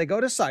problem. So they go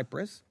to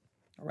Cyprus,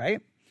 all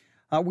right?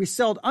 We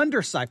sailed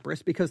under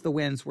Cyprus because the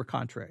winds were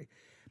contrary.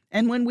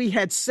 And when we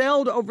had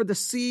sailed over the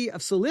sea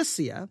of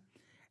Cilicia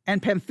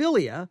and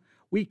Pamphylia,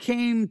 we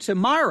came to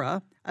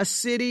Myra, a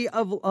city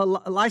of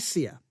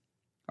Lycia.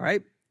 All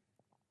right.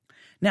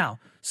 Now,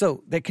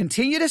 so they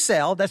continue to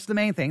sail. That's the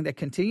main thing. They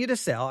continue to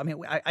sail. I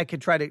mean, I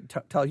could try to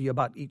tell you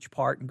about each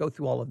part and go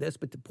through all of this,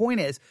 but the point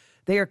is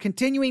they are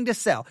continuing to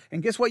sail.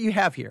 And guess what you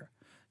have here?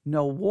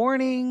 No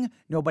warning,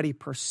 nobody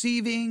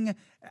perceiving.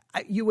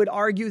 You would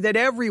argue that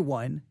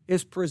everyone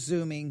is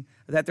presuming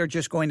that they're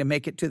just going to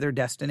make it to their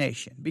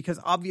destination because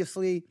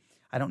obviously,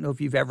 I don't know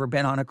if you've ever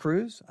been on a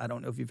cruise.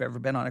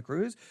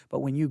 But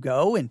when you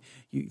go and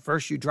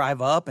you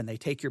drive up and they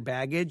take your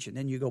baggage and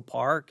then you go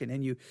park and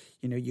then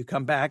you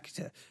come back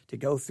to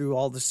go through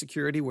all the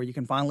security where you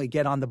can finally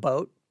get on the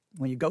boat.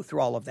 When you go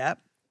through all of that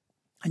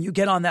and you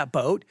get on that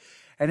boat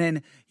and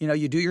then,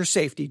 you do your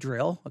safety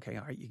drill. Okay.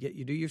 All right.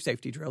 You do your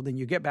safety drill. Then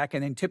you get back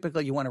and then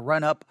typically you want to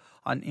run up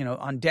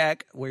on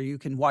deck where you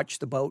can watch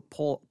the boat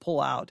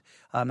pull out.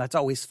 That's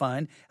always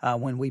fun.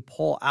 When we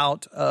pull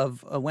out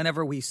of,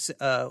 whenever we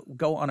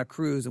go on a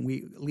cruise and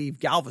we leave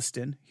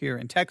Galveston here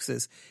in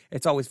Texas,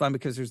 it's always fun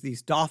because there's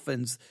these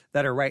dolphins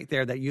that are right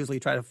there that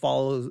usually try to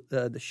follow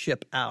the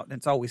ship out. And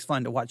it's always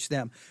fun to watch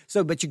them.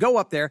 But you go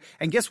up there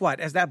and guess what?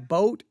 As that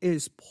boat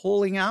is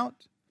pulling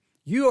out,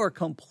 you are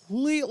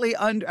completely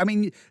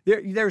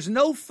there's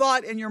no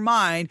thought in your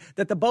mind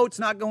that the boat's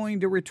not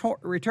going to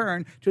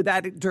return to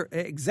that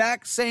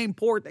exact same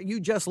port that you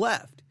just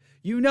left.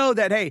 You know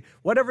that, hey,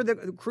 whatever the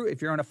crew,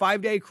 if you're on a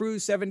 5-day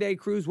cruise, 7-day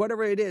cruise,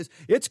 whatever it is,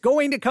 it's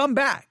going to come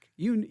back.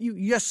 You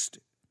just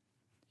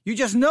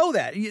know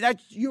that.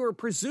 You are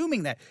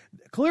presuming that.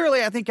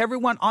 Clearly, I think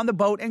everyone on the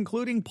boat,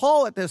 including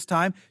Paul at this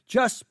time,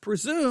 just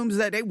presumes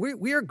that hey,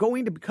 we're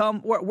going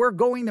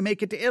to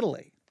make it to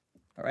Italy.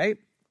 All right?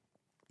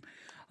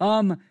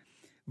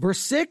 Verse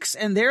 6,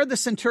 and there the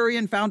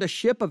centurion found a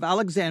ship of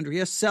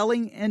Alexandria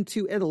sailing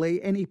into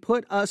Italy, and he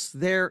put us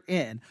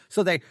therein.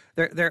 So they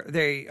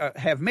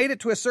have made it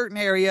to a certain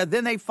area.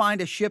 Then they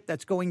find a ship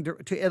that's going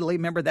to Italy.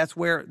 Remember, that's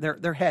where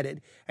they're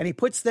headed. And he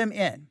puts them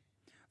in.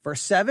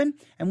 Verse 7,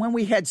 and when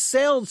we had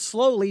sailed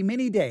slowly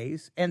many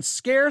days, and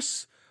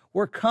scarce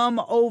were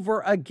come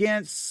over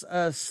against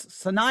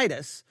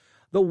Cnidus,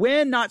 the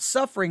wind not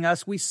suffering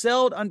us, we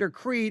sailed under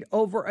Crete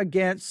over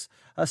against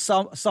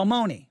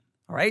Salmone.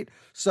 All right.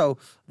 So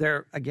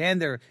they're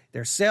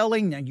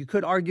sailing, and you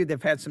could argue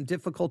they've had some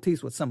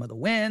difficulties with some of the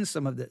winds,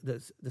 some of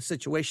the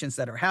situations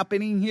that are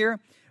happening here.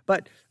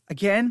 But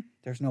again,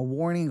 there's no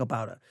warning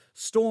about a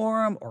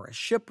storm or a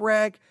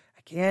shipwreck.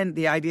 Again,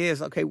 the idea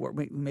is, okay,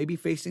 we may be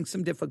facing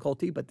some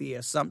difficulty, but the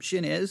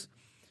assumption is,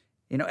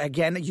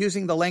 again,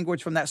 using the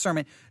language from that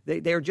sermon,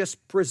 they're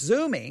just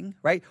presuming,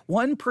 right?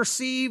 One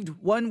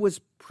was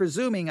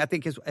presuming, I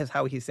think is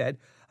how he said.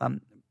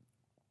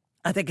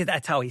 I think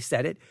that's how he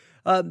said it.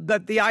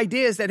 But the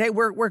idea is that, hey,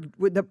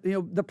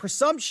 the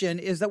presumption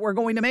is that we're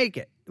going to make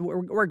it.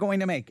 We're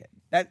going to make it.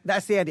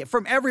 That's the idea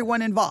from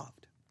everyone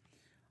involved.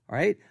 All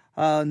right.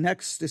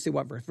 Next, let's see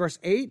what verse. Verse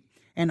 8,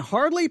 and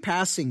hardly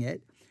passing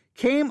it,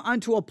 came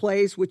unto a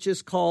place which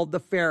is called the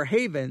Fair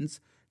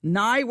Havens,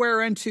 nigh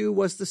whereunto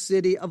was the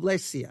city of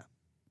Lasea.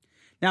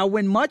 Now,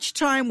 when much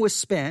time was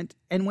spent,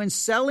 and when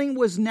sailing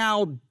was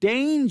now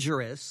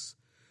dangerous,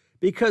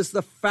 because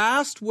the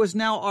fast was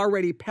now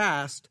already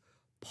past,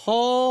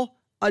 Paul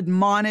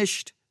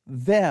admonished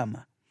them.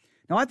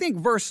 Now, I think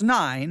verse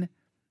 9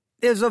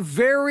 is a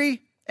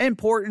very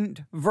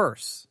important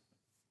verse.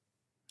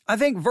 I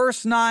think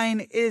verse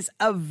 9 is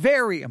a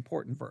very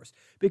important verse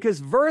because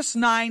verse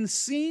 9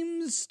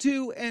 seems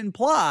to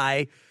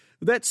imply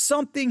that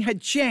something had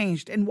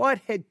changed. And what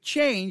had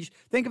changed,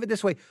 think of it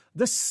this way,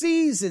 the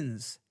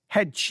seasons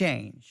had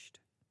changed.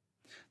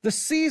 The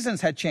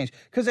seasons had changed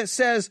because it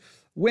says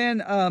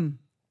when, I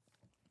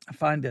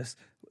find this,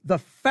 the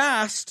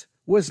fast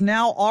was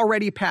now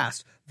already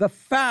past. The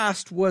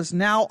fast was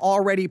now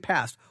already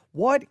past.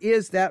 What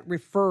is that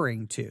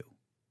referring to?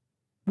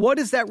 What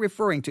is that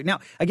referring to? Now,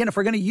 again, if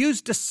we're going to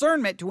use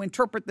discernment to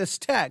interpret this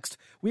text,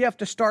 we have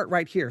to start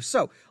right here.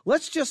 So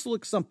let's just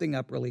look something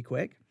up really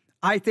quick.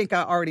 I think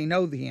I already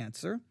know the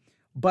answer,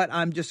 but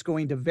I'm just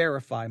going to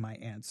verify my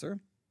answer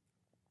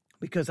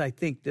because I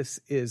think this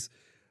is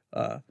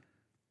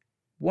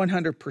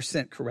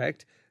 100%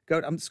 correct.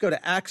 Let's go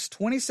to Acts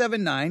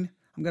 27:9.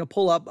 I'm going to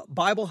pull up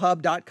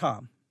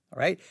BibleHub.com. All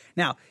right.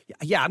 Now,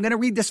 yeah, I'm going to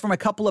read this from a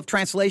couple of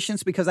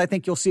translations because I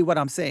think you'll see what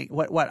I'm saying.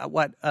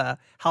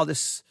 How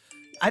this.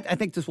 I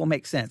think this will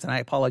make sense, and I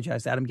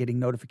apologize that I'm getting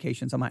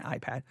notifications on my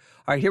iPad.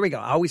 All right, here we go.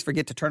 I always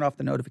forget to turn off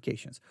the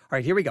notifications. All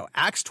right, here we go.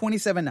 Acts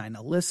 27:9.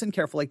 Now, listen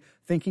carefully.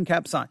 Thinking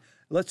caps on.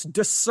 Let's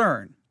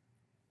discern.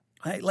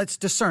 All right, let's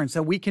discern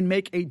so we can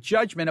make a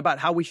judgment about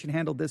how we should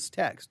handle this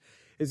text.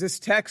 Is this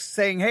text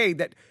saying, hey,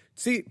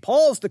 see,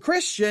 Paul's the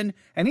Christian,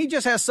 and he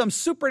just has some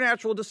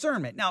supernatural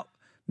discernment. Now,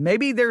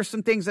 maybe there's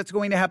some things that's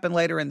going to happen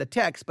later in the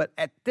text, but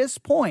at this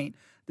point,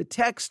 the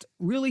text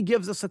really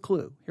gives us a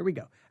clue. Here we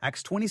go.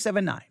 Acts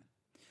 27:9.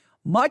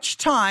 Much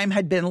time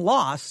had been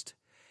lost,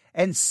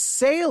 and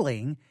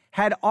sailing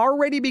had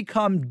already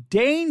become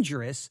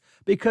dangerous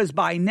because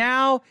by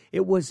now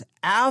it was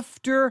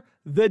after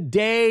the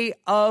Day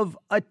of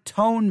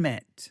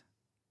Atonement.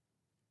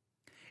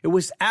 It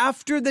was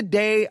after the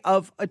Day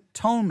of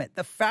Atonement.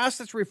 The fast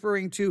that's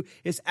referring to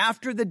is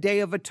after the Day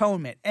of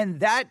Atonement. And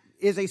that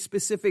is a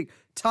specific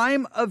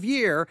time of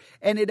year.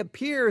 And it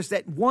appears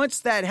that once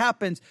that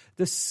happens,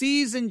 the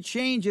season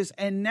changes.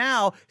 And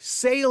now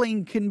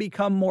sailing can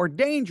become more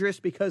dangerous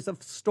because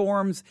of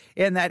storms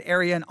in that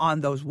area and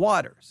on those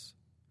waters.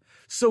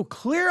 So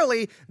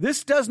clearly,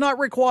 this does not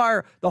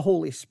require the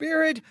Holy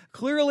Spirit.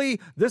 Clearly,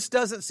 this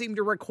doesn't seem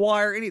to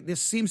require any.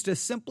 This seems to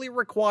simply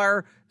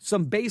require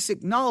some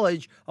basic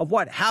knowledge of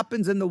what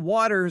happens in the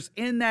waters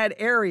in that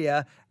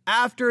area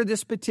after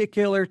this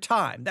particular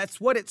time. That's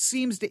what it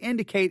seems to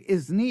indicate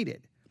is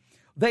needed.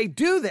 They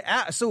do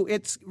that, so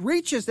it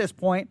reaches this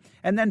point,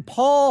 and then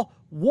Paul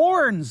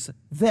warns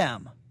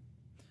them.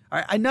 All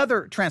right,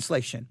 another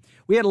translation.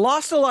 We had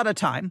lost a lot of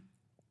time.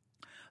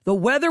 The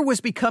weather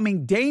was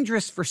becoming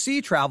dangerous for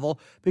sea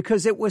travel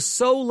because it was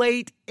so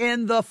late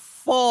in the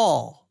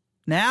fall.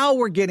 Now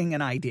we're getting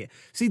an idea.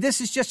 See, this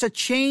is just a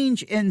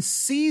change in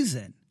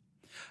season.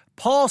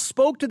 Paul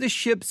spoke to the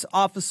ship's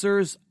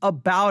officers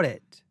about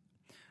it.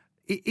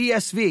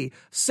 ESV,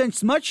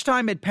 since much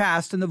time had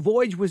passed and the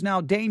voyage was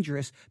now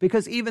dangerous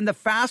because even the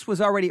fast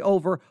was already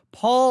over,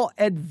 Paul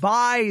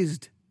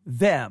advised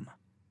them.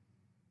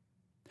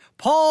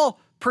 Paul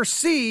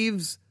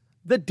perceives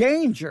the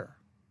danger.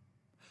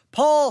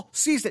 Paul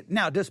sees it.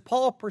 Now, does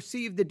Paul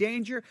perceive the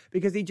danger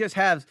because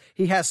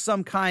he has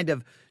some kind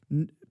of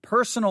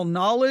personal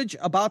knowledge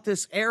about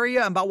this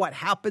area, about what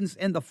happens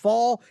in the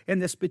fall in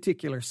this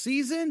particular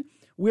season?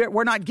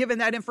 We're not given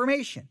that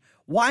information.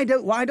 Why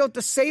don't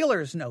the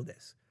sailors know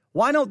this?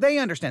 Why don't they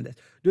understand this?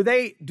 Do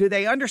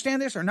they understand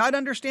this or not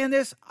understand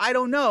this? I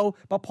don't know,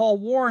 but Paul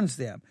warns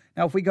them.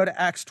 Now, if we go to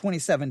Acts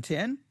 27:10,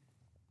 I'm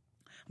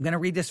going to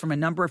read this from a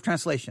number of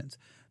translations.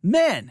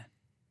 Men,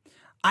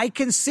 I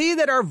can see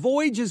that our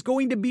voyage is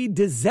going to be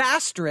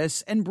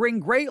disastrous and bring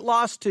great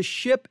loss to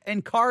ship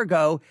and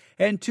cargo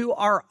and to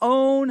our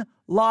own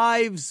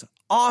lives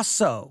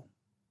also.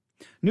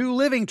 New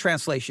Living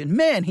Translation.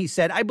 Men, he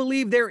said, I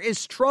believe there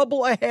is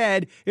trouble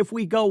ahead if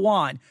we go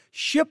on.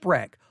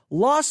 Shipwreck,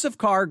 loss of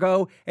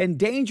cargo, and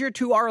danger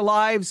to our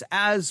lives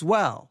as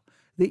well.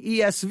 The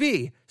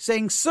ESV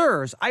saying,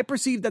 sirs, I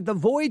perceive that the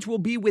voyage will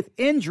be with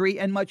injury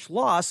and much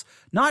loss,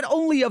 not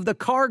only of the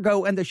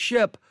cargo and the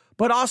ship,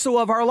 but also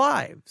of our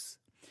lives.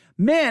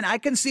 Men, I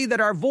can see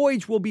that our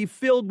voyage will be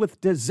filled with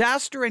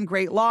disaster and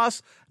great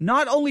loss,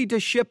 not only to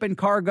ship and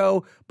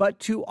cargo, but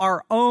to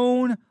our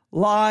own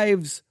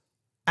lives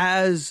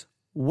as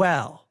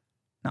well.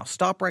 Now,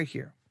 stop right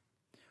here.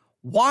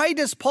 Why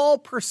does Paul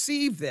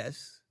perceive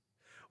this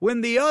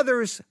when the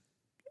others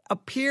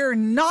appear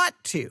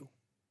not to?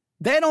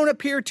 They don't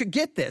appear to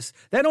get this.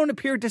 They don't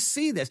appear to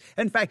see this.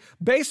 In fact,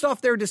 based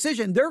off their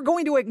decision, they're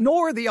going to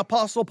ignore the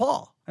Apostle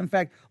Paul. In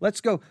fact,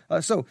 let's go.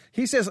 So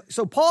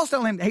Paul's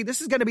telling him, hey,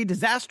 this is going to be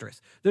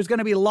disastrous. There's going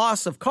to be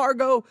loss of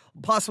cargo,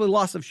 possibly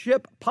loss of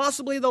ship,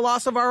 possibly the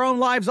loss of our own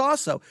lives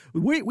also.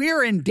 We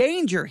are in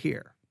danger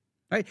here.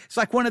 Right? It's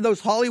like one of those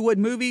Hollywood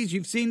movies.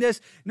 You've seen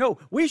this. No,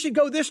 we should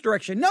go this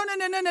direction. No.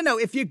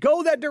 If you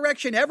go that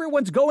direction,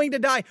 everyone's going to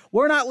die.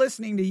 We're not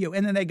listening to you.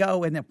 And then they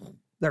go and then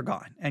they're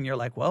gone. And you're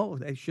like, well,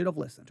 they should have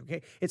listened.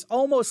 Okay. It's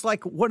almost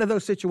like one of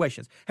those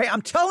situations. Hey,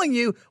 I'm telling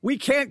you, we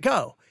can't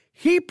go.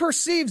 He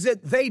perceives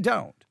it. They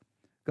don't.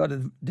 Go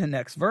to the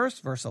next verse,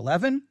 verse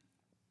 11.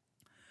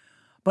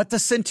 But the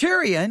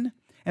centurion,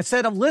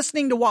 instead of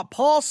listening to what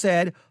Paul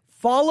said,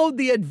 followed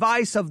the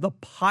advice of the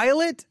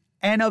pilot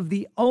and of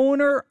the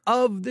owner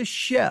of the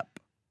ship.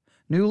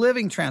 New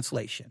Living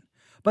Translation.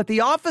 But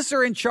the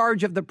officer in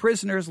charge of the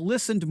prisoners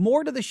listened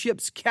more to the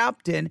ship's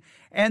captain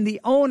and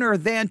the owner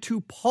than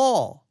to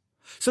Paul.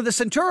 So the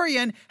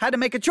centurion had to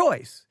make a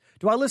choice.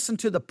 Do I listen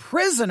to the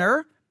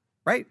prisoner,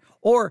 right?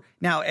 Or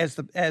now, as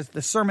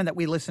the sermon that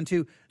we listen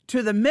to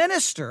the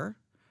minister,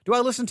 do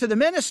I listen to the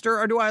minister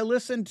or do I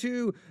listen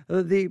to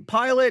the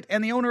pilot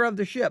and the owner of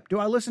the ship? Do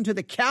I listen to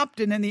the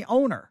captain and the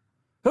owner?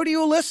 Who do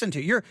you listen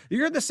to?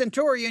 You're the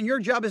centurion. Your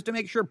job is to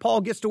make sure Paul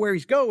gets to where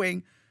he's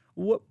going.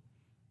 What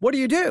do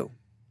you do?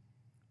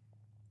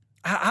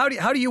 How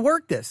do you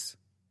work this?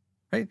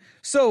 Right?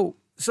 So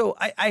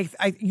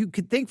you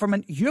could think from a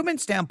human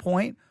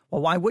standpoint,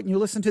 well, why wouldn't you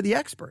listen to the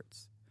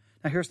experts?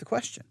 Now, here's the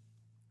question.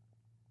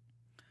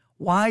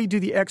 Why do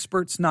the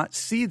experts not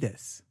see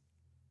this?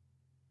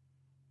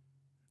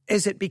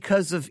 Is it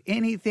because of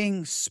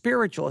anything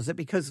spiritual? Is it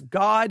because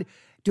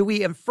do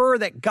we infer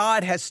that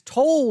God has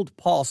told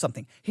Paul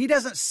something? He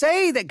doesn't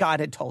say that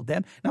God had told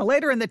them. Now,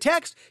 later in the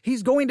text,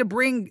 he's going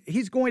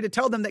to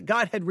tell them that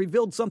God had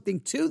revealed something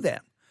to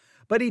them.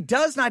 But he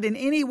does not in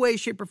any way,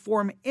 shape, or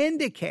form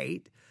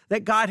indicate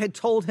that God had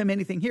told him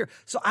anything here.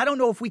 So I don't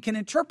know if we can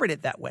interpret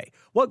it that way.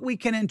 What we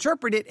can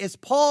interpret it is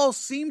Paul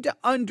seemed to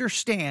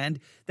understand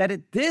that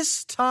at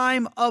this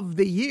time of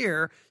the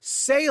year,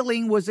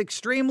 sailing was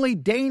extremely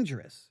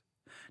dangerous.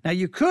 Now,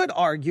 you could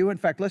argue, in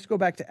fact, let's go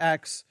back to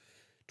Acts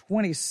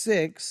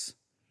 26.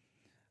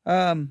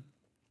 Okay,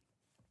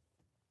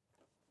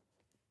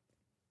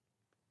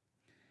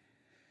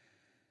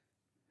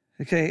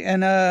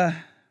 and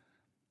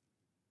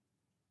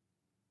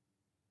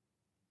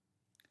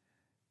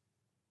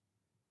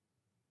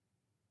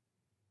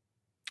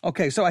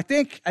Okay, so I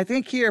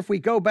think here, if we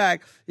go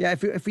back,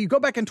 if we go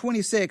back in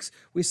 26,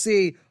 we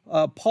see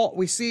Paul.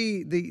 We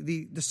see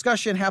the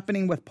discussion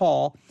happening with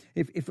Paul.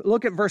 If you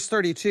look at verse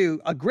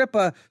 32,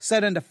 Agrippa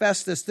said unto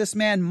Festus, "This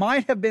man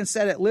might have been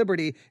set at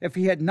liberty if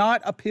he had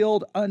not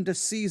appealed unto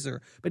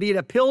Caesar, but he had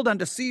appealed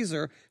unto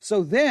Caesar.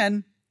 So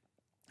then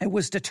it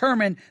was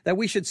determined that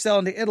we should sail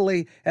into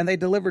Italy, and they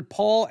delivered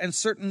Paul and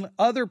certain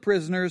other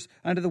prisoners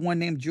unto the one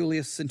named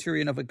Julius,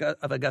 centurion of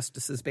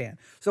Augustus's band."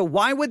 So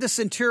why would the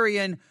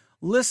centurion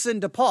listen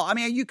to Paul? I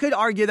mean, you could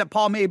argue that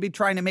Paul may be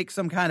trying to make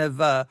some kind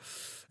of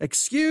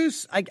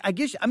excuse. I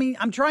guess, I mean,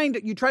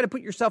 you try to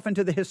put yourself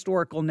into the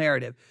historical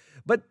narrative.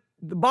 But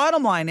the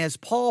bottom line is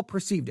Paul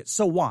perceived it.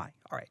 So why?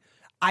 All right.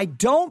 I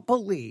don't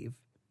believe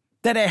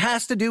that it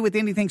has to do with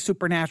anything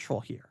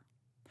supernatural here.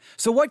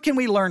 So what can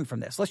we learn from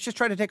this? Let's just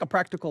try to take a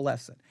practical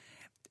lesson.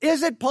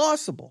 Is it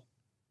possible?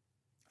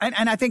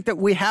 And I think that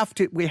we have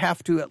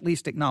to at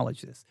least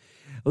acknowledge this,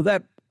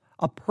 that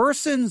a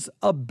person's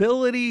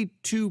ability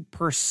to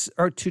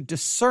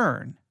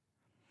discern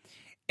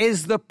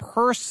is the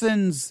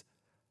person's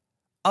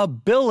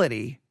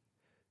ability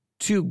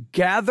to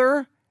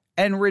gather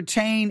and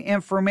retain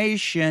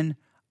information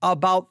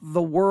about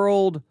the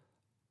world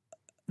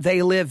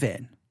they live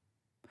in.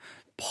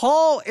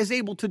 Paul is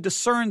able to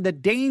discern the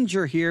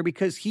danger here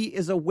because he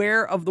is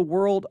aware of the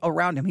world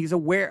around him. He's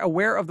aware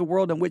of the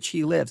world in which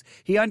he lives.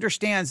 He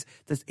understands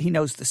this, he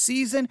knows the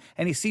season,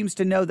 and he seems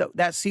to know that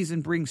that season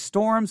brings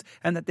storms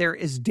and that there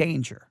is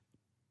danger.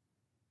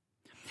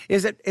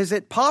 Is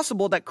it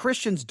possible that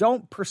Christians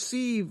don't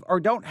perceive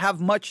or don't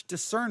have much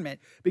discernment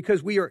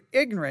because we are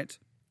ignorant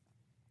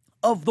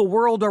of the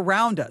world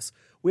around us?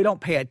 We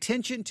don't pay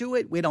attention to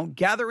it. We don't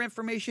gather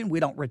information. We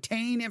don't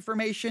retain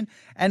information,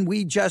 and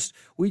we just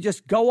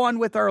go on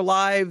with our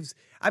lives.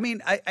 I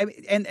mean,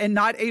 and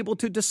not able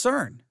to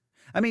discern.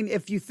 I mean,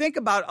 if you think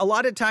about, a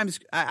lot of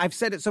times, I've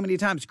said it so many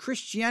times,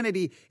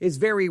 Christianity is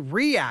very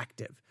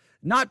reactive,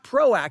 not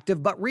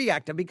proactive, but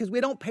reactive, because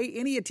we don't pay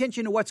any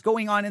attention to what's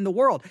going on in the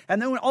world.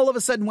 And then when all of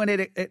a sudden, when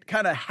it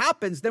kind of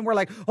happens, then we're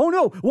like, oh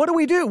no, what do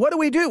we do? What do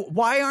we do?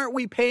 Why aren't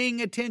we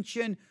paying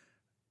attention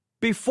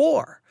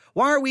before?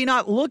 Why are we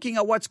not looking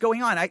at what's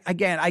going on?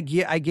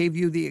 I gave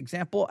you the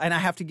example, and I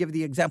have to give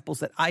the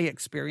examples that I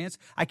experienced.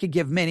 I could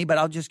give many, but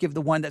I'll just give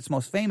the one that's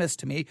most famous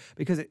to me,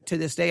 because to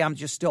this day, I'm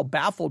just still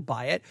baffled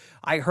by it.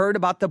 I heard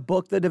about the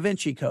book, The Da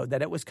Vinci Code,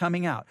 that it was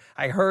coming out.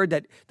 I heard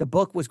that the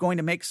book was going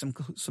to make some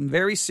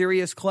very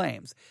serious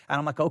claims. And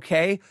I'm like,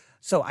 okay.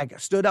 So I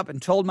stood up and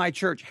told my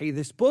church, hey,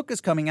 this book is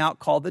coming out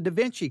called The Da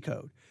Vinci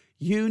Code.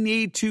 You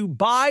need to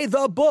buy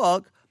the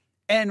book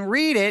and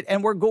read it,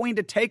 and we're going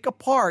to take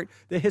apart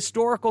the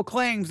historical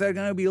claims that are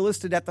going to be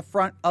listed at the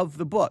front of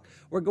the book.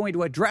 We're going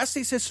to address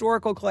these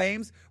historical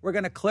claims. We're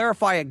going to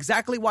clarify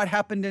exactly what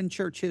happened in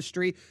church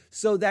history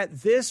so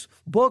that this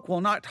book will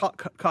not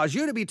cause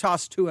you to be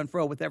tossed to and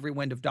fro with every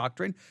wind of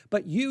doctrine,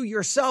 but you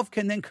yourself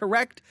can then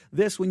correct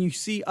this when you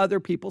see other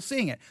people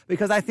seeing it,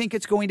 because I think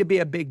it's going to be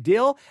a big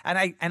deal. And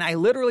I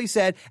literally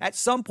said, at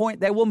some point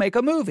they will make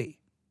a movie.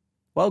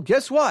 Well,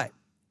 guess what?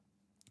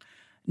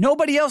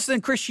 Nobody else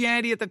in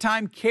Christianity at the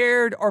time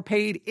cared or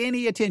paid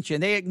any attention.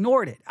 They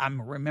ignored it. I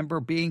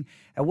remember it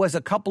was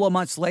a couple of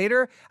months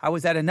later, I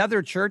was at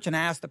another church and I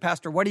asked the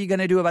pastor, what are you going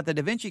to do about the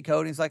Da Vinci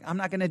Code? And he's like, I'm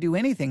not going to do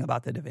anything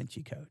about the Da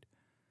Vinci Code.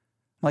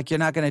 I'm like, you're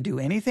not going to do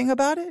anything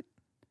about it?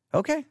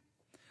 Okay.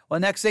 Well,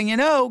 next thing you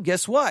know,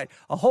 guess what?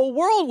 A whole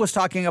world was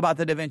talking about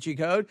the Da Vinci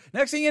Code.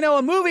 Next thing you know,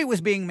 a movie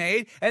was being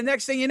made. And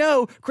next thing you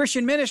know,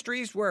 Christian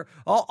ministries were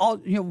all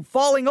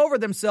falling over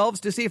themselves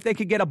to see if they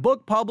could get a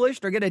book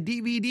published or get a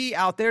DVD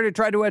out there to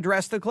try to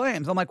address the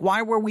claims. I'm like,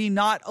 why were we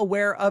not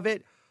aware of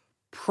it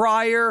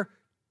prior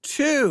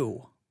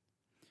to?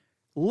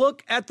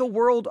 Look at the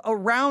world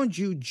around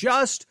you.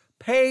 Just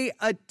pay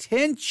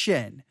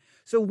attention.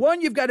 So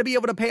one, you've got to be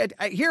able to pay it.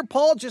 Here,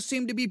 Paul just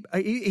seemed to be,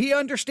 he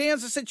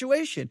understands the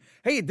situation.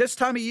 Hey, this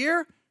time of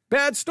year,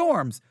 bad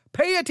storms.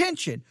 Pay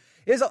attention.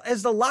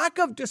 Is the lack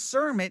of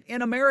discernment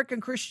in American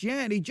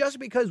Christianity just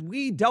because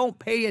we don't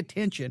pay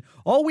attention?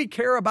 All we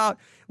care about,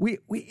 we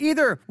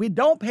either we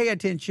don't pay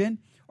attention,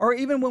 or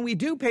even when we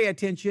do pay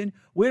attention,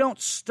 we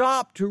don't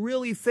stop to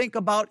really think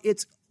about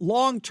its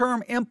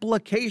long-term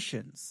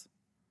implications.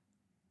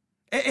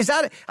 Is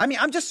that, I mean,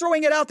 I'm just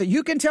throwing it out there.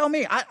 You can tell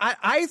me.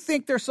 I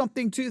think there's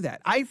something to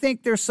that. I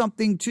think there's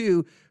something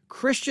to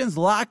Christians'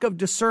 lack of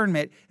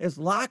discernment, is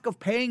lack of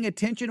paying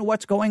attention to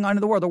what's going on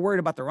in the world. They're worried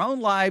about their own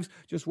lives,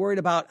 just worried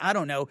about, I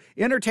don't know,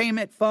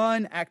 entertainment,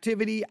 fun,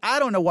 activity. I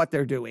don't know what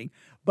they're doing,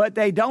 but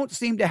they don't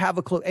seem to have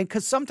a clue. And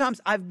because sometimes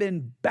I've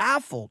been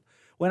baffled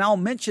when I'll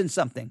mention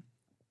something,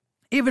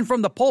 even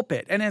from the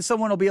pulpit, and then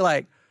someone will be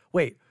like,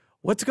 wait,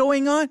 what's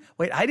going on?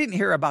 Wait, I didn't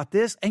hear about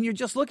this. And you're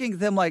just looking at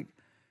them like,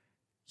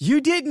 you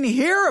didn't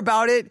hear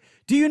about it?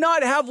 Do you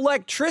not have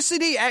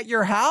electricity at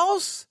your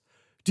house?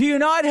 Do you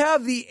not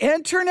have the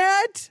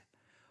internet?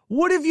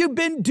 What have you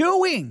been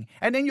doing?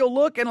 And then you'll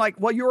look and like,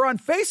 well, you were on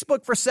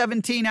Facebook for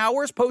 17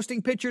 hours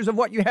posting pictures of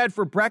what you had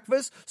for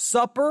breakfast,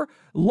 supper,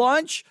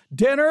 lunch,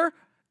 dinner,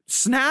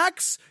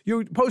 snacks.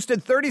 You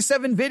posted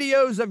 37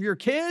 videos of your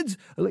kids.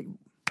 Like,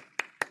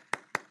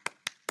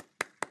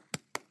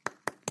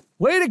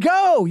 way to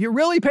go. You're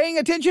really paying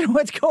attention to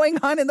what's going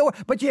on in the world.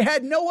 But you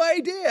had no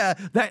idea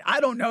that, I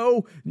don't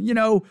know,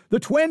 the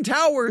Twin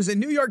Towers in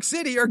New York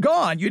City are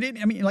gone. You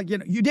didn't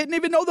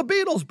even know the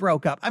Beatles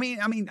broke up. I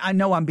mean, I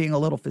know I'm being a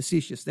little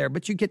facetious there,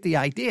 but you get the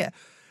idea.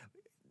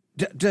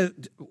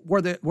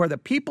 Were the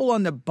people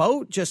on the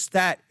boat just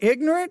that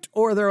ignorant,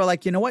 or they're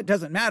like, you know what,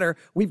 doesn't matter.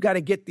 We've got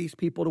to get these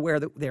people to where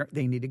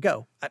they need to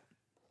go.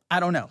 I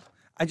don't know.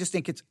 I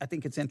think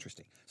it's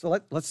interesting. So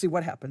let's see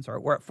what happens. All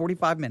right, we're at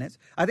 45 minutes.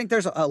 I think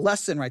there's a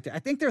lesson right there. I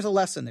think there's a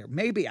lesson there.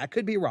 Maybe I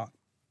could be wrong.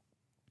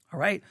 All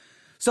right.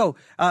 So,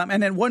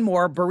 and then one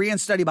more, Berean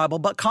Study Bible.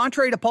 But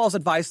contrary to Paul's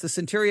advice, the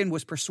centurion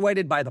was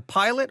persuaded by the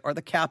pilot or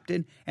the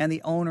captain and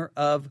the owner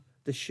of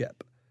the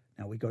ship.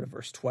 Now we go to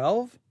verse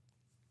 12.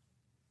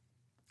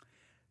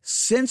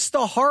 Since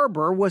the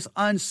harbor was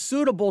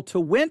unsuitable to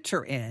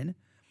winter in,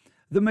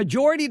 the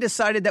majority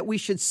decided that we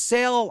should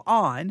sail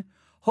on,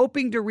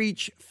 hoping to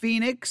reach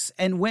Phoenix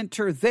and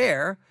winter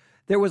there.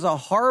 There was a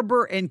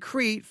harbor in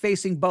Crete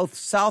facing both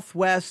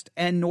southwest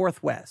and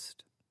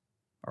northwest.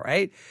 All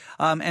right.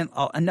 And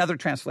another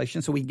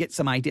translation so we can get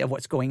some idea of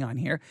what's going on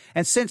here.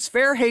 And since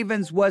Fair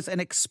Havens was an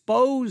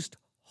exposed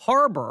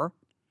harbor,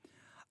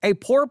 a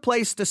poor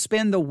place to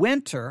spend the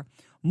winter,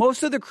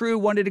 most of the crew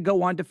wanted to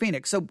go on to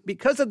Phoenix. So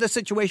because of the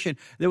situation,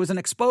 there was an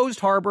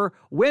exposed harbor,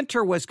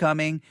 winter was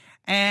coming,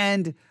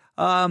 and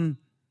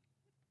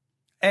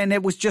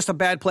it was just a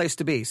bad place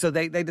to be. So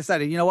they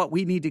decided, you know what,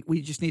 we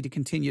just need to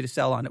continue to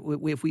sell on it.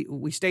 If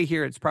we stay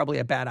here, it's probably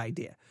a bad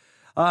idea.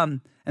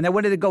 And they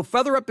wanted to go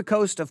further up the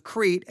coast of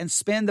Crete and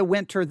spend the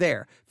winter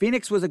there.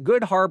 Phoenix was a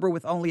good harbor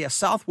with only a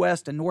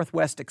southwest and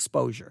northwest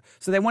exposure.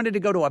 So they wanted to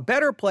go to a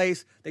better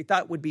place. They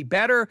thought would be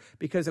better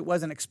because it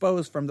wasn't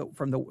exposed from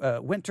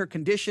the winter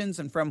conditions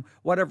and from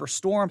whatever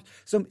storms.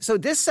 So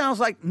this sounds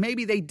like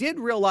maybe they did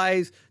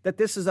realize that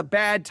this is a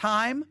bad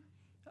time.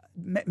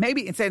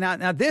 Maybe and say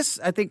now this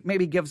I think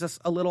maybe gives us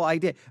a little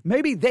idea.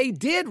 Maybe they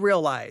did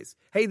realize,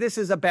 hey, this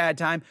is a bad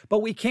time,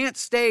 but we can't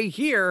stay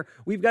here.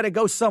 We've got to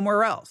go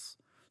somewhere else.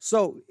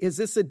 So is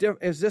this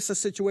a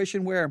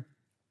situation where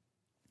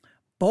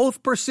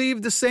both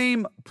perceived the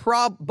same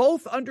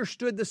both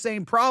understood the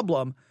same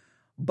problem,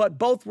 but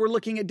both were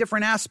looking at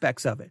different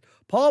aspects of it?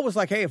 Paul was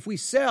like, hey, if we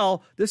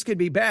sell, this could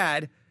be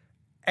bad.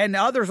 And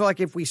others are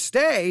like, if we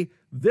stay,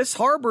 this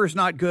harbor is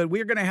not good.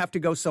 We're going to have to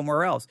go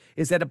somewhere else.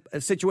 Is that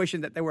a situation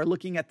that they were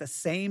looking at the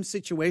same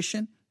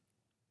situation,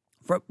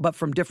 but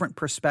from different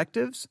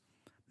perspectives?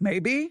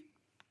 Maybe.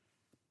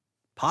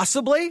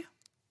 Possibly.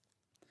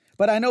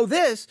 But I know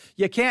this,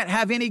 you can't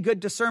have any good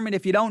discernment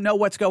if you don't know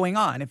what's going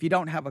on, if you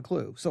don't have a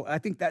clue. So I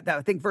think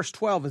I think verse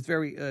 12 is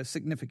very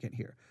significant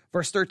here.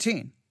 Verse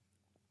 13.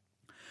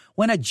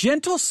 When a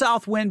gentle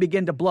south wind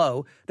began to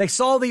blow, they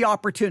saw the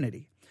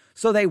opportunity.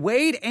 So they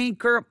weighed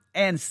anchor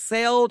and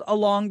sailed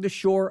along the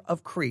shore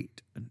of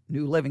Crete.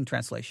 New Living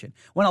Translation.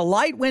 When a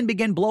light wind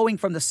began blowing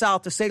from the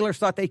south, the sailors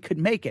thought they could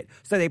make it.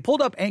 So they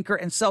pulled up anchor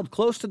and sailed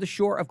close to the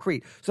shore of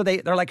Crete. So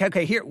they're like,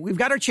 okay, here, we've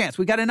got our chance.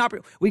 We've got an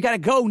opportunity. We got to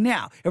go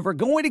now. If we're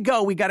going to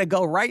go, we got to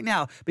go right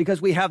now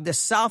because we have this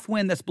south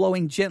wind that's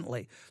blowing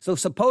gently. So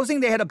supposing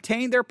they had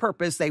obtained their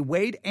purpose, they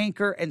weighed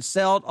anchor and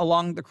sailed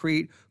along the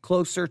Crete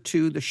closer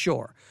to the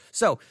shore.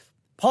 So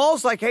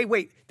Paul's like, hey,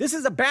 wait, this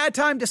is a bad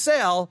time to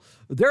sail.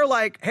 They're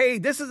like, hey,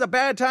 this is a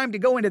bad time to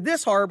go into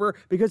this harbor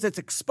because it's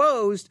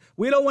exposed.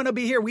 We don't want to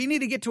be here. We need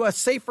to get to a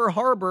safer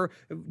harbor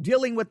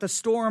dealing with the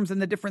storms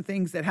and the different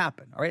things that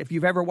happen. All right. If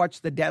you've ever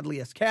watched The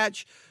Deadliest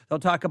Catch, they'll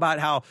talk about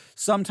how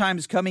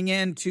sometimes coming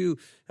into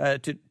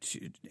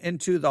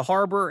the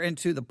harbor,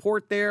 into the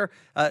port there,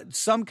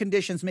 some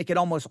conditions make it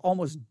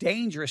almost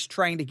dangerous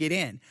trying to get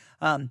in.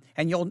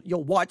 And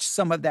you'll watch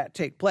some of that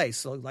take place.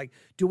 So like,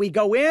 do we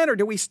go in or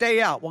do we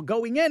stay out? Well,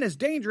 going in is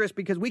dangerous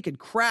because we could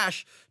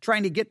crash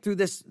trying to get through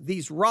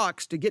these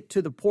rocks to get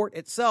to the port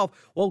itself.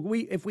 Well,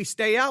 if we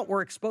stay out,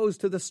 we're exposed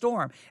to the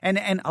storm.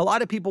 And a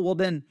lot of people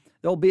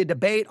there'll be a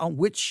debate on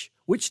which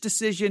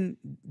decision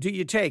do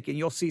you take? And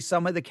you'll see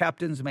some of the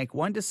captains make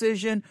one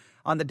decision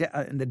on the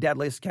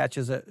Deadliest Catch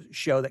is a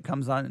show that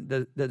comes on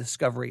the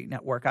Discovery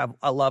Network.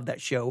 I love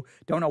that show.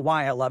 Don't know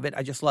why I love it.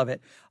 I just love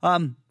it.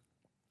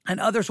 And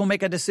others will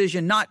make a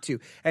decision not to.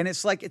 And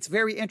it's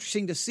very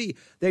interesting to see.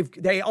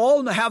 They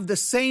all have the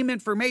same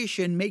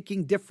information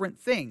making different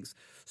things.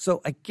 So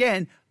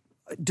again,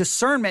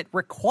 discernment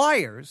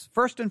requires,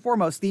 first and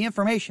foremost, the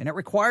information. It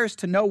requires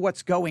to know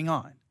what's going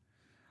on.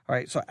 All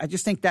right, so I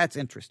just think that's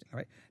interesting. All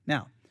right,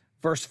 now,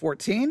 verse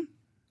 14.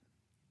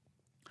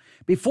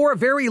 Before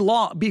very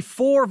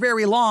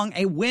long,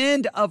 a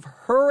wind of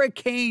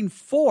hurricane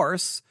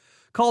force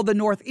called the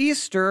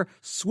northeaster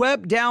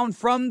swept down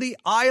from the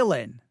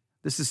island.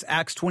 This is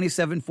Acts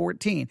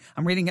 27:14.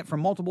 I'm reading it from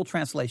multiple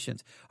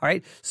translations. All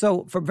right,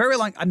 so for very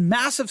long, a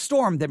massive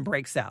storm then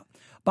breaks out.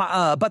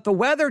 But the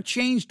weather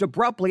changed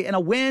abruptly, and a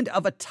wind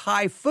of a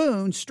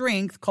typhoon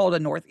strength called a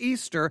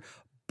northeaster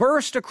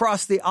burst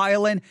across the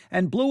island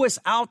and blew us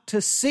out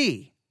to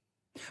sea.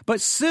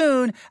 But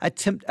soon a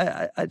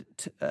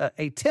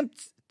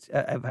tempestuous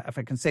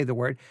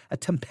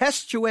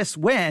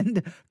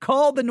wind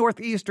called the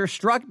northeaster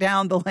struck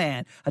down the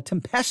land. A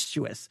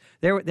tempestuous.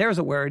 There's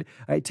a word,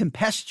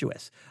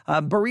 tempestuous.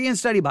 Berean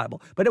Study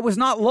Bible. But it was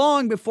not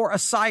long before a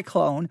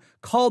cyclone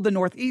called the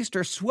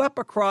northeaster swept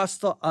across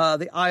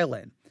the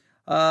island.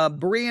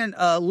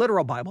 Berean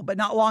literal Bible. But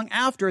not long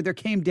after, there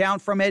came down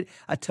from it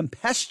a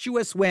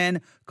tempestuous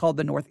wind called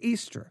the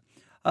northeaster.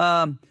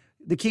 The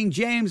King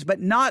James, but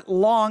not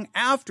long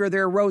after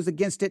there arose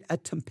against it a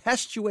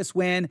tempestuous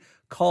wind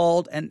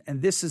called, and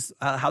this is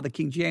how the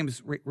King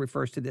James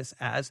refers to this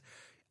as,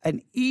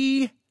 an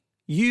Euroclydon,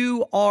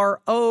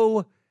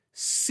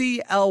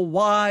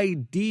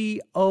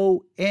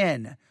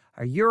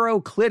 a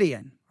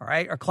Euroclydon, all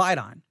right, or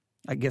Clydon.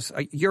 I guess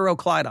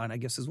Euroclydon, I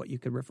guess is what you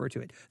could refer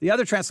to it. The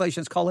other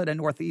translations call it a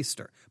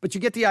northeaster, but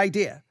you get the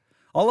idea.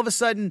 All of a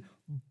sudden,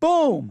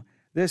 boom,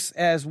 this,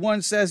 as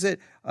one says it,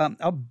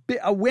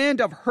 a wind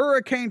of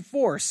hurricane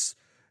force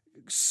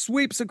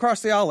sweeps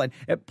across the island.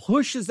 It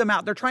pushes them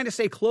out. They're trying to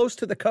stay close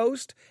to the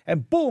coast,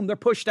 and boom, they're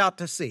pushed out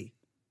to sea.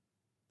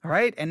 All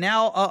right, and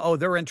now,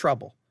 they're in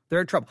trouble.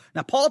 They're in trouble.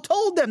 Now, Paul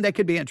told them they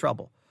could be in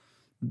trouble.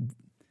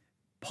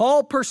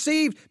 Paul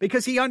perceived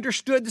because he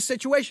understood the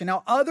situation.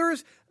 Now,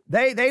 others,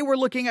 they were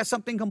looking at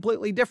something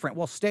completely different.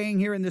 Well, staying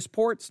here in this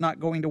port's not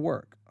going to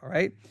work. All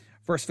right,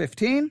 verse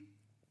 15,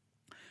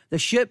 the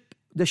ship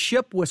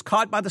was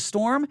caught by the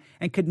storm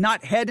and could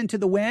not head into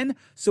the wind,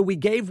 so we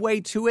gave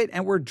way to it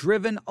and were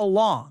driven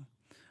along.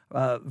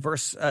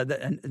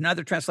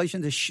 Another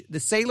translation, the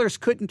sailors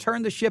couldn't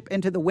turn the ship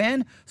into the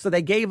wind, so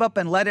they gave up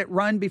and let it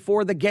run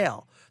before the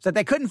gale. So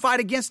they couldn't fight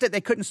against it.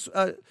 They couldn't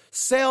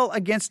sail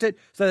against it.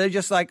 So they're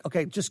just like,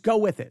 okay, just go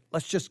with it.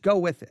 Let's just go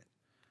with it.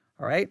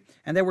 All right?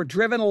 And they were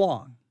driven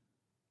along.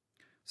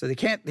 So they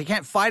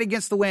can't fight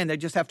against the wind. They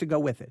just have to go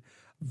with it.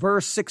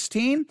 Verse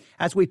 16,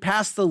 as we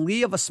passed the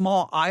lee of a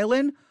small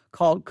island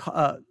called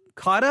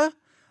Cauda,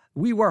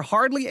 we were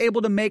hardly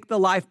able to make the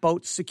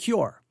lifeboat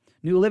secure.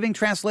 New Living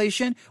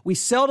Translation, we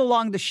sailed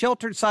along the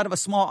sheltered side of a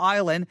small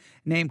island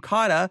named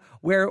Cauda,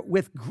 where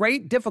with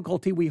great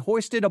difficulty we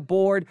hoisted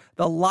aboard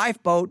the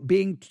lifeboat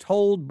being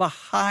towed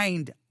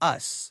behind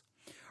us.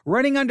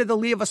 Running under the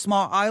lee of a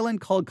small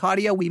island called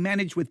Cauda, we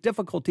managed with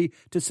difficulty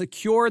to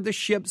secure the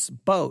ship's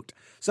boat.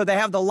 So they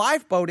have the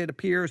lifeboat, it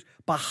appears,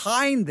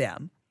 behind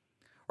them.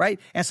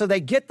 Right? And so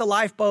they get the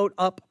lifeboat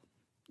up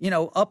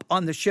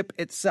on the ship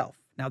itself.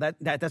 Now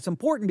that's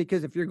important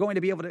because if you're going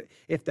to be able to,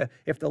 if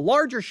the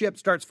larger ship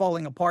starts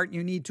falling apart and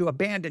you need to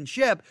abandon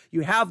ship,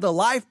 you have the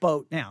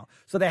lifeboat now.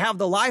 So they have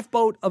the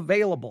lifeboat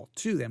available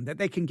to them that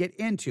they can get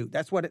into.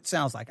 That's what it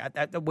sounds like.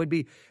 That would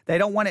be, they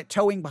don't want it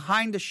towing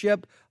behind the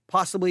ship,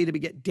 possibly to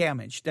get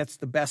damaged. That's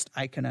the best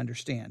I can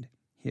understand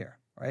here.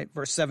 Right?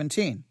 Verse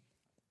 17.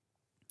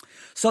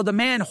 So the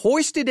man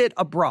hoisted it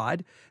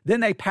abroad.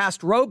 Then they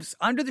passed ropes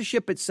under the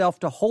ship itself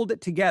to hold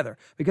it together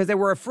because they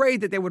were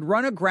afraid that they would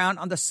run aground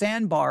on the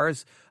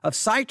sandbars of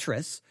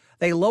Cyprus.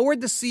 They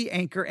lowered the sea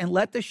anchor and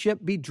let the ship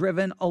be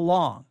driven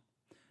along.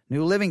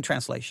 New Living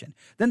Translation.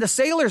 Then the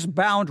sailors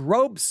bound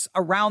ropes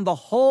around the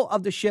hull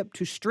of the ship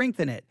to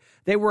strengthen it.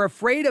 They were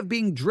afraid of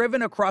being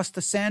driven across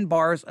the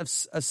sandbars of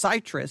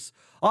Cyprus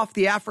off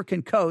the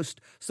African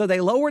coast, so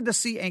they lowered the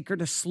sea anchor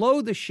to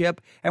slow the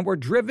ship and were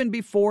driven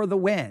before the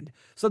wind.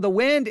 So the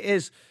wind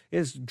is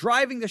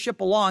driving the ship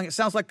along. It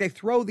sounds like they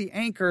throw the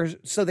anchors,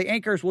 so the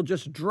anchors will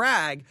just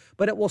drag,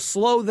 but it will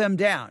slow them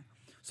down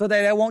so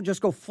that they won't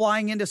just go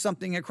flying into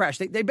something and crash.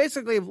 They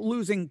basically are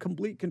losing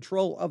complete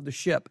control of the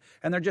ship,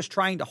 and they're just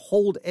trying to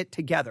hold it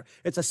together.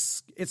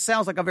 It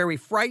sounds like a very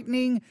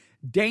frightening,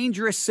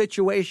 dangerous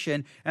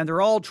situation, and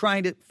they're all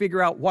trying to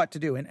figure out what to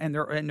do, and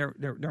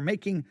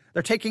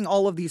they're taking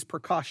all of these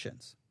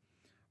precautions.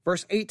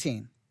 Verse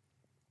 18.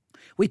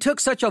 We took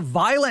such a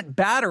violent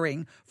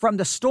battering from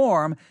the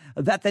storm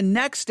that the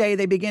next day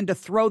they began to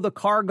throw the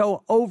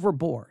cargo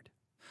overboard.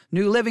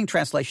 New Living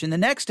Translation. The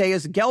next day,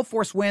 as the gale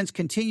force winds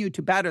continued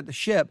to batter the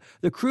ship,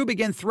 the crew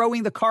began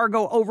throwing the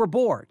cargo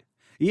overboard.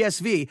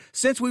 ESV,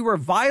 since we were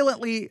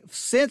violently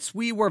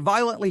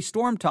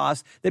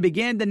storm-tossed, they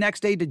began the next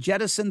day to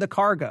jettison the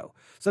cargo.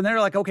 So they're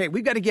like, okay,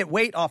 we've got to get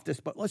weight off this,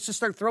 but let's just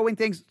start throw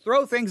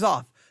things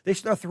off. They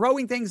start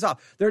throwing things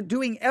off. They're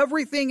doing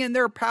everything in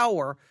their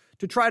power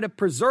to try to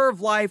preserve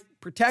life,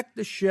 protect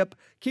the ship,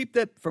 keep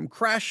it from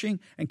crashing,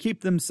 and keep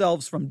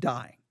themselves from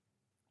dying.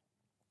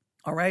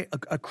 All right,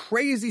 a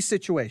crazy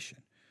situation.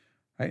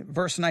 Right,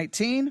 verse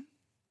 19.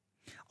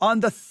 On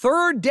the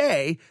third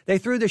day, they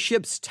threw the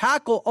ship's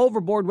tackle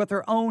overboard with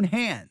their own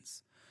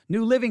hands.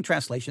 New Living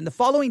Translation. The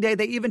following day,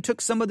 they even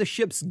took some of the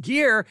ship's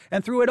gear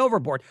and threw it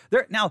overboard.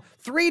 Now,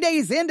 3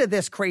 days into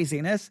this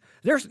craziness,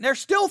 they're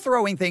still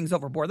throwing things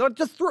overboard. They'll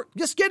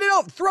just get it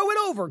over, throw it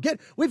over.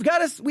 We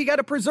got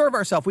to preserve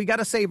ourselves. We got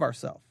to save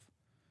ourselves.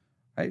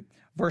 Right?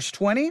 Verse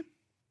 20.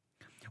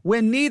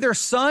 When neither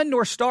sun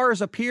nor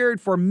stars appeared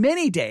for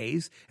many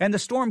days and the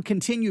storm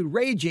continued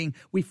raging,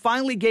 we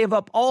finally gave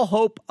up all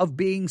hope of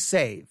being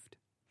saved.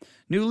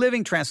 New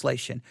Living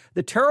Translation.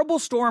 The terrible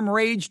storm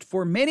raged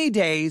for many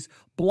days,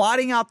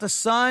 blotting out the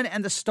sun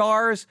and the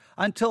stars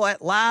until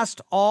at last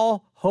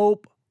all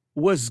hope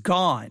was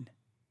gone.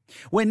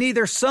 When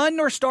neither sun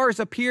nor stars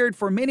appeared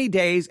for many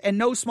days and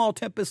no small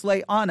tempest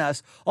lay on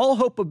us, all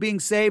hope of being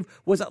saved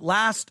was at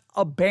last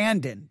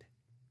abandoned.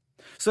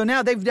 So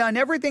now they've done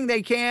everything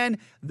they can.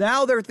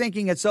 Now they're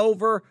thinking it's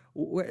over.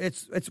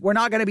 We're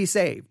not going to be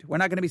saved. We're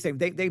not going to be saved.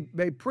 They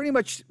pretty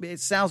much, it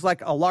sounds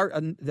like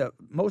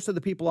most of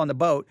the people on the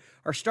boat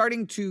are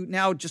starting to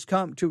now just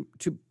come to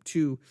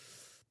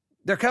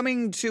they're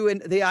coming to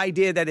the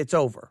idea that it's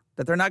over,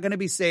 that they're not going to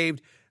be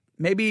saved.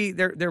 Maybe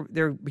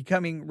they're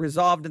becoming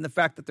resolved in the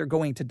fact that they're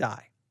going to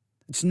die.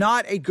 It's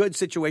not a good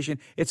situation.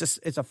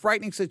 It's a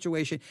frightening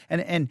situation.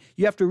 And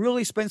you have to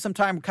really spend some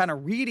time kind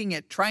of reading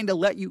it, trying to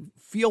let you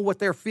feel what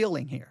they're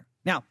feeling here.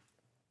 Now,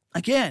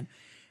 again,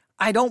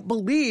 I don't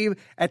believe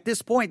at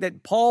this point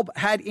that Paul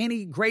had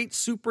any great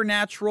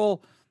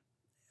supernatural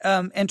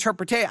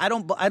interpretation.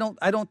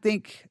 I don't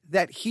think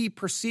that he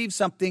perceived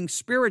something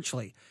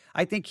spiritually.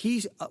 I think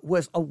he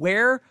was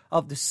aware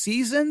of the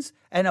seasons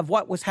and of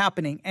what was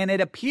happening. And it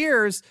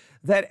appears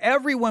that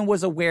everyone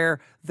was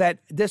aware that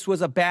this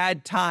was a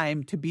bad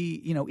time to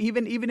be,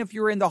 even if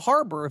you were in the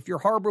harbor, if your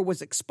harbor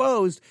was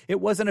exposed,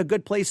 it wasn't a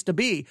good place to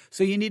be.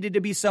 So you needed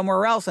to be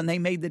somewhere else, and they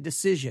made the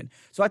decision.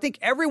 So I think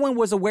everyone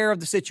was aware of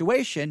the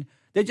situation.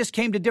 They just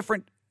came to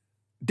different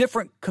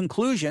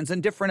conclusions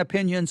and different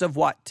opinions of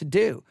what to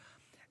do.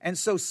 And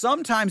so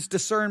sometimes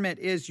discernment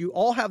is you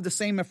all have the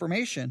same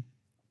information.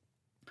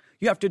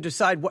 You have to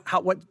decide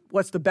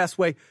what's the best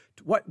way,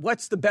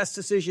 what's the best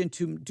decision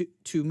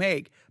to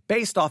make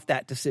based off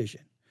that decision.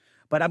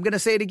 But I'm going to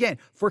say it again.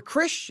 For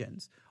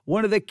Christians,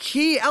 one of the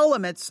key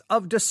elements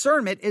of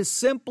discernment is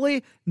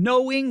simply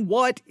knowing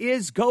what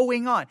is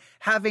going on,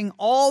 having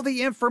all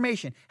the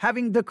information,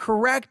 having the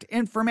correct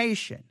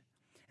information.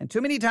 And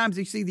too many times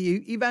you see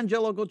the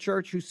evangelical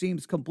church who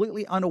seems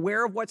completely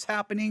unaware of what's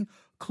happening,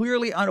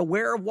 clearly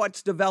unaware of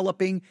what's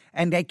developing,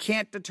 and they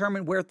can't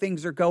determine where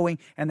things are going,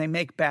 and they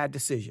make bad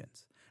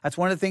decisions. That's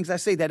one of the things I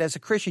say, that as a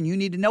Christian, you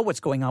need to know what's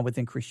going on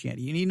within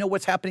Christianity. You need to know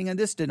what's happening in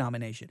this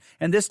denomination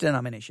and this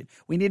denomination.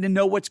 We need to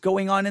know what's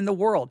going on in the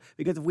world,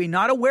 because if we're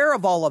not aware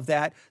of all of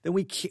that, then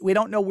we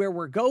don't know where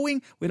we're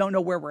going, we don't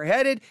know where we're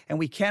headed, and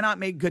we cannot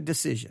make good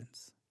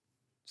decisions.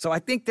 So I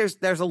think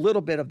there's a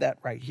little bit of that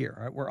right here.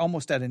 All right, we're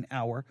almost at an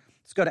hour.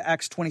 Let's go to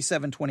Acts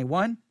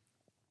 27:21.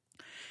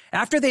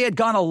 After they had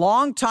gone a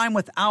long time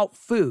without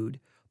food,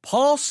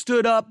 Paul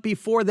stood up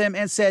before them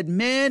and said,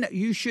 "Men,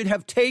 you should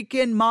have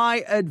taken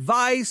my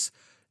advice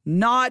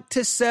not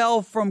to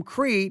sail from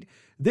Crete.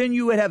 Then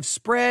you would have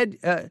spared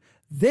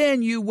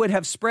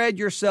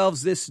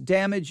yourselves this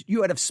damage.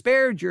 You would have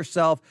spared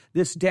yourself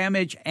this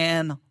damage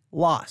and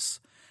loss."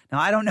 Now,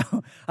 I don't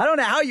know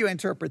how you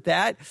interpret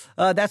that.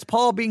 That's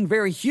Paul being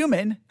very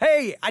human.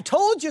 Hey, I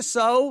told you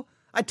so.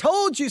 I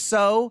told you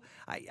so.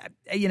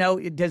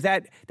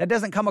 That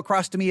doesn't come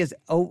across to me as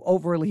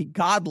overly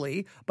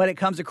godly, but it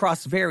comes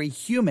across very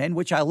human,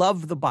 which I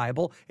love the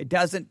Bible. It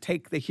doesn't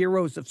take the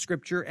heroes of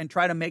Scripture and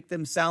try to make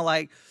them sound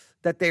like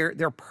that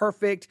they're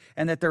perfect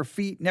and that their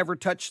feet never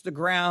touched the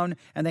ground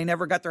and they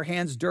never got their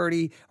hands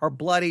dirty or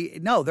bloody.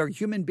 No, they're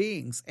human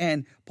beings.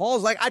 And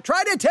Paul's like, I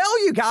tried to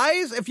tell you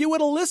guys, if you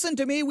would have listened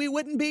to me, we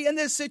wouldn't be in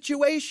this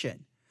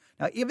situation.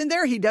 Now, even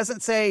there, he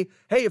doesn't say,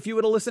 hey, if you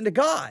would have listened to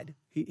God.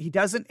 He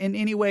doesn't in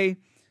any way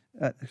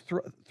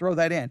throw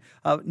that in.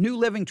 New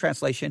Living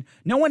Translation.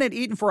 No one had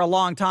eaten for a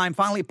long time.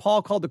 Finally,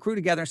 Paul called the crew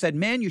together and said,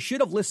 "Men, you should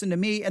have listened to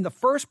me in the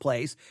first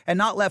place and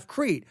not left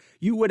Crete.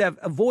 You would have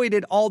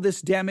avoided all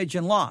this damage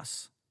and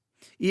loss."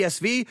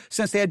 ESV,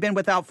 since they had been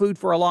without food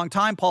for a long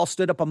time, Paul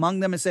stood up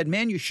among them and said,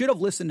 "Men, you should have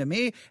listened to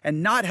me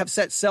and not have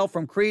set sail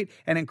from Crete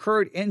and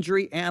incurred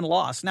injury and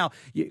loss." Now,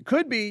 it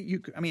could be,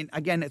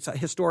 again, it's a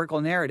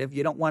historical narrative.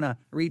 You don't want to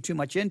read too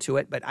much into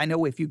it, but I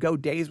know if you go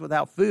days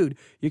without food,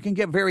 you can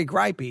get very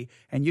gripey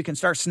and you can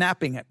start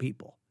snapping at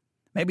people.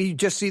 Maybe you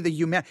just see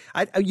you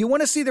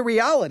want to see the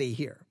reality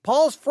here.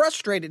 Paul's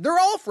frustrated. They're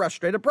all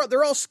frustrated.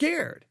 They're all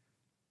scared.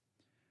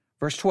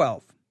 Verse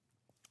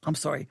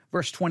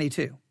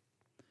 22.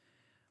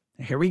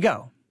 Here we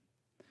go.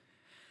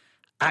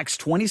 Acts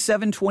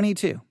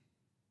 27:22.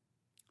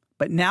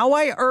 "But now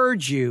I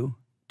urge you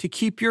to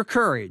keep your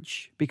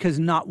courage, because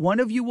not one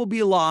of you will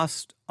be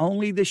lost,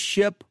 only the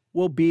ship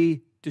will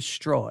be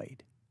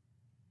destroyed."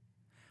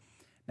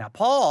 Now,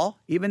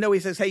 Paul, even though he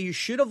says, hey, you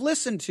should have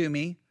listened to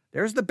me,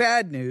 there's the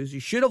bad news. You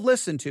should have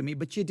listened to me,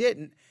 but you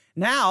didn't.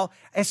 Now,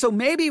 and so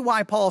maybe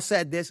why Paul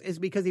said this is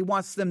because he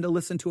wants them to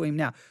listen to him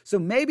now. So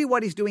maybe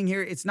what he's doing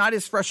here, it's not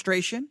his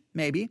frustration,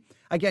 maybe.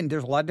 Again,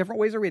 there's a lot of different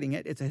ways of reading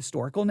it. It's a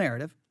historical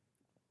narrative.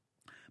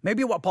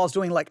 Maybe what Paul's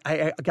doing, like,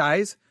 hey,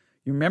 guys,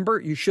 you remember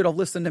you should have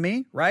listened to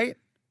me, right?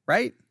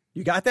 Right?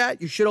 You got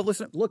that? You should have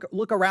listened.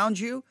 Look around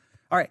you.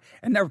 All right.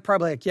 And they're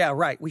probably like, yeah,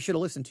 right. We should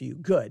have listened to you.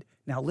 Good.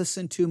 Now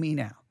listen to me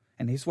now.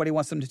 And here's what he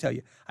wants them to tell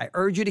you. I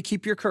urge you to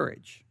keep your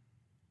courage,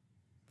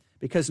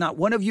 because not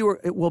one of you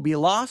will be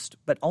lost,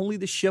 but only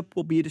the ship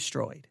will be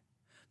destroyed.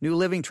 New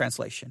Living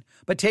Translation.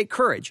 "But take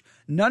courage.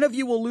 None of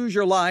you will lose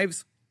your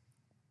lives,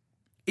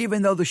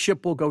 even though the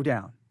ship will go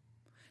down."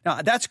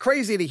 Now, that's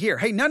crazy to hear.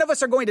 Hey, none of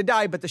us are going to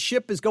die, but the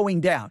ship is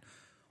going down.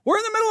 We're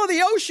in the middle of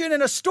the ocean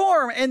in a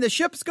storm, and the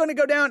ship's going to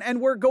go down,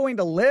 and we're going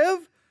to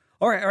live?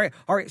 All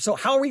right. So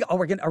how are we? Oh,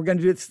 we're going to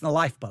do this in the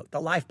lifeboat. The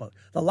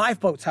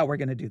lifeboat's how we're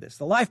going to do this.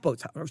 The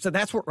lifeboat's how. So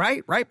that's what,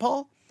 right,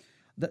 Paul?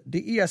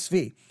 The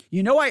ESV.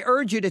 You know, I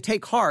urge you to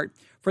take heart,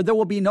 for there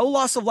will be no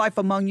loss of life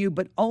among you,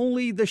 but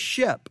only the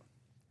ship.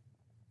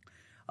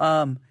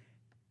 And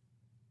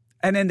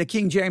then the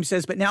King James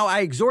says, but now I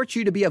exhort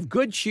you to be of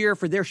good cheer,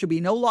 for there should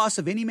be no loss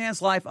of any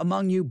man's life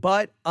among you,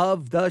 but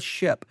of the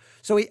ship.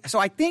 So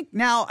I think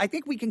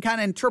we can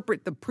kind of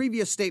interpret the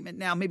previous statement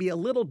now maybe a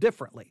little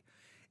differently.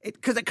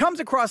 Because it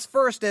comes across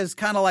first as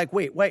kind of like,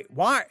 wait,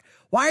 why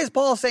is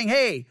Paul saying,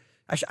 hey,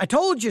 I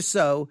told you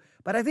so?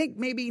 But I think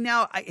maybe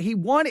now he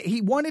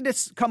wanted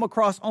to come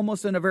across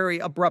almost in a very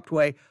abrupt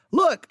way.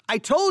 Look, I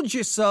told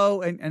you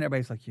so. And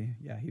everybody's like,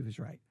 yeah, he was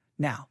right.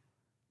 Now,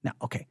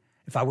 okay,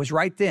 if I was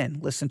right then,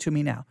 listen to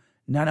me now.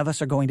 None of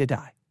us are going to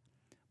die.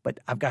 But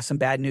I've got some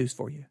bad news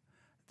for you.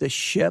 The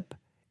ship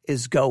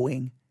is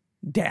going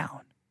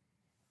down.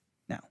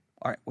 Now,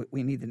 all right,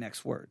 we need the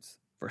next words.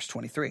 Verse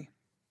 23.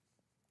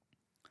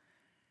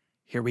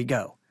 Here we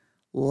go.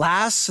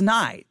 Last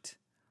night,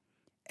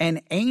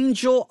 an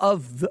angel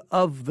of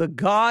the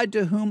God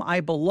to whom I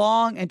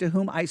belong and to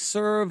whom I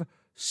serve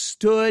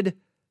stood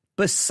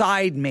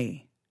beside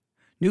me.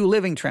 New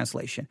Living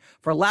Translation.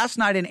 For last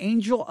night, an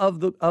angel of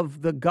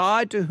the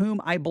God to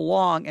whom I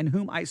belong and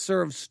whom I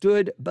serve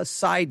stood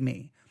beside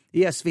me.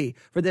 ESV.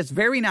 For this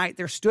very night,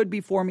 there stood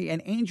before me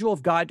an angel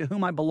of God to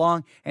whom I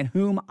belong and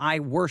whom I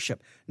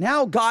worship.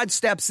 Now God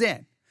steps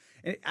in.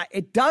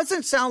 It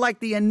doesn't sound like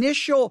the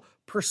initial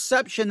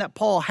perception that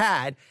Paul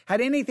had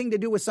anything to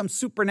do with some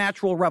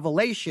supernatural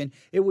revelation.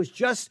 It was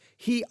just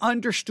he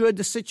understood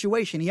the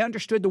situation. He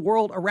understood the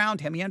world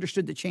around him. He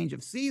understood the change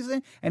of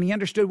season, and he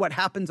understood what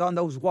happens on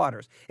those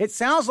waters. It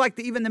sounds like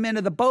even the men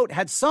of the boat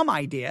had some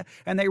idea,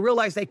 and they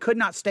realized they could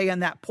not stay in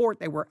that port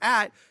they were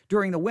at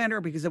during the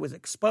winter because it was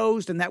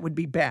exposed, and that would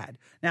be bad.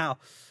 Now,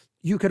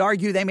 you could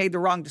argue they made the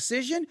wrong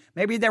decision.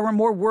 Maybe they were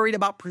more worried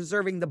about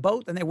preserving the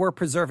boat than they were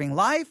preserving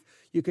life.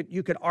 You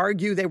could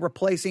argue they were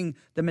placing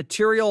the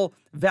material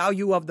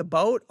value of the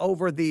boat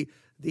over the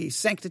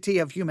sanctity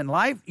of human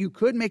life. You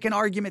could make an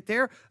argument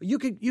there. You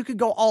could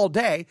go all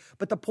day.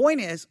 But the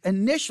point is,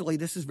 initially,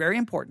 this is very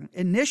important.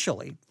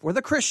 Initially, for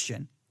the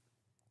Christian,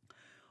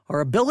 our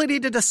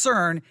ability to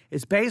discern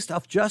is based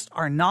off just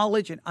our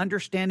knowledge and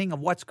understanding of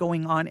what's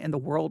going on in the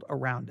world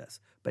around us.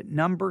 But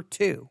number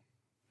two,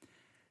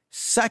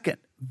 second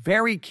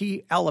very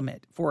key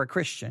element for a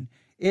Christian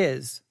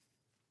is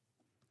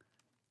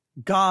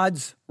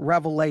God's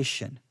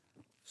revelation,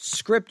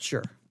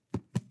 Scripture.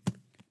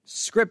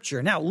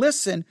 Now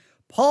listen,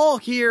 Paul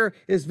here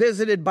is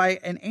visited by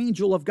an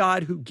angel of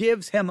God who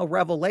gives him a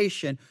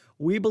revelation.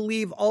 We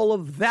believe all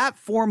of that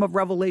form of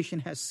revelation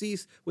has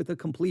ceased with the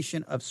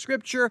completion of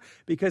Scripture,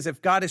 because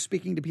if God is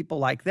speaking to people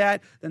like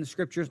that, then the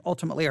Scriptures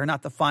ultimately are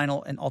not the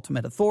final and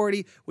ultimate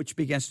authority, which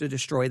begins to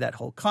destroy that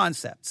whole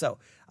concept. So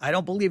I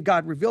don't believe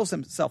God reveals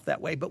himself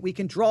that way, but we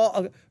can draw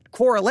a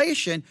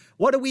correlation.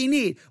 What do we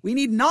need? We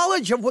need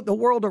knowledge of what the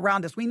world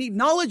around us. We need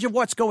knowledge of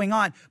what's going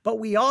on, but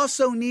we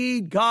also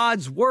need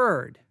God's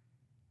word.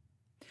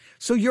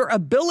 So your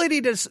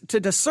ability to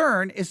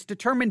discern is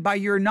determined by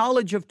your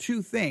knowledge of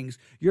two things: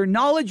 your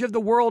knowledge of the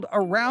world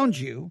around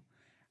you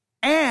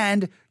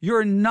and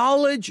your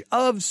knowledge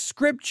of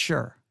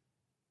Scripture.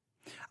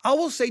 I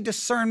will say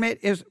discernment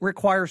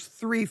requires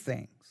three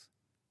things,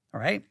 all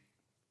right?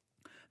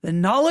 The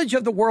knowledge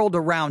of the world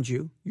around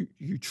you,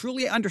 you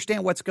truly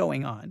understand what's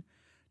going on.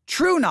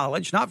 True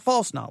knowledge, not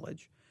false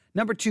knowledge.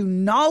 Number two,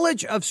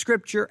 knowledge of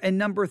Scripture. And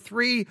number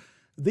three,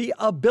 the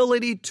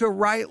ability to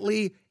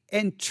rightly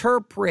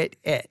interpret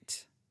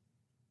it.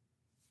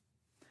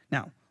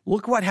 Now,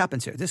 look what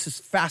happens here. This is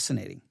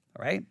fascinating,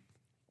 all right?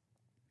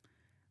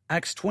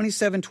 Acts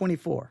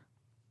 27:24.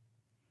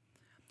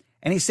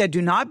 And he said,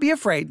 do not be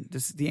afraid.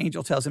 The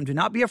angel tells him, do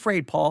not be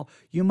afraid, Paul.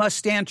 You must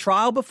stand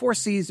trial before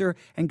Caesar,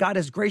 and God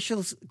is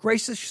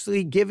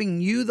graciously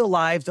giving you the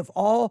lives of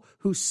all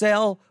who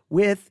sail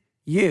with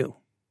you.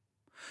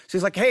 So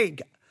he's like, hey,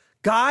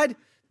 God,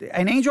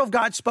 an angel of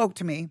God spoke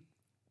to me,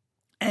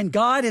 and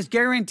God has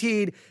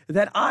guaranteed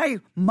that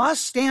I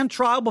must stand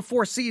trial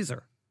before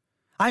Caesar.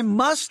 I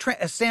must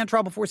stand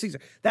trial before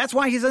Caesar. That's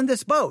why he's in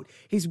this boat.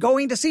 He's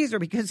going to Caesar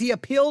because he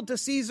appealed to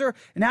Caesar.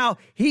 Now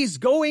he's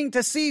going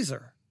to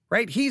Caesar.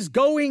 Right? He's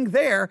going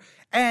there,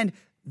 and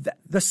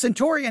the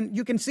centurion,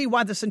 you can see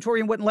why the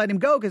centurion wouldn't let him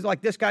go, because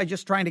like, this guy's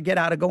just trying to get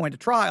out of going to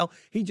trial.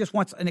 He just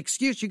wants an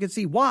excuse. You can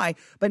see why.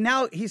 But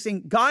now he's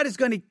saying God is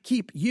going to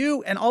keep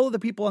you and all of the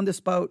people on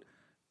this boat.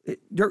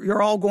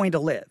 You're all going to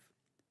live.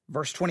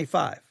 Verse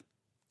 25.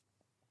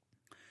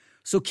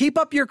 So keep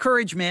up your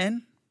courage,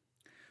 men.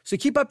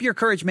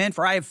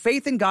 For I have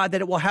faith in God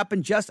that it will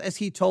happen just as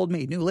he told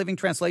me. New Living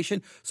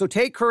Translation. So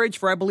take courage,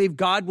 for I believe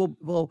God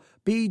will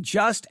be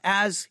just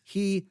as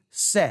he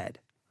said.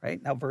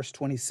 Right? Now, verse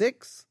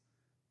 26.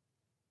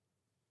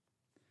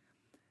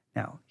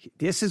 Now,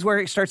 this is where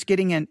it starts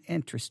getting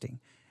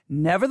interesting.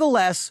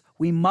 Nevertheless,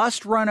 we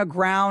must run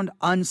aground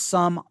on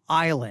some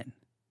island.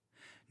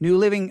 New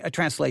Living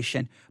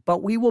Translation,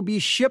 but we will be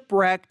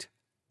shipwrecked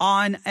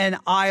on an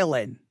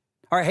island.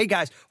 All right, hey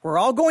guys, we're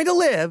all going to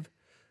live.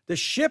 The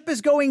ship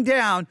is going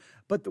down,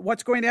 but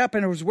what's going to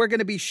happen is we're going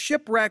to be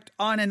shipwrecked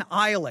on an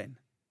island.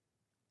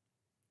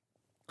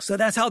 So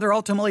that's how they're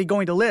ultimately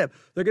going to live.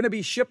 They're going to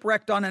be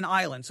shipwrecked on an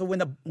island. So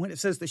when it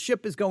says the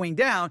ship is going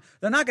down,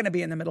 they're not going to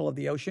be in the middle of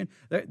the ocean.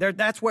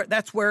 That's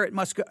where it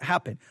must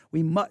happen.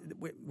 We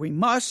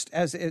must,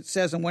 as it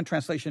says in one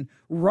translation,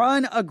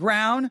 run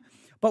aground,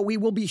 but we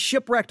will be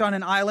shipwrecked on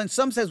an island.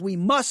 Some says we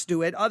must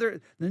do it. The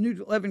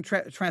New Living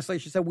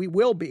Translation said we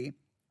will be.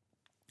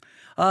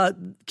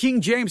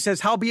 King James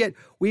says, howbeit,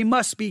 we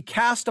must be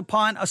cast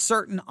upon a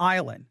certain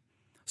island.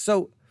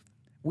 So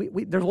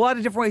there's a lot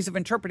of different ways of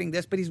interpreting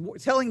this, but he's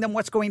telling them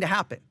what's going to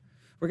happen.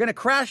 We're going to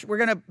crash. We're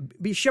going to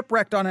be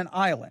shipwrecked on an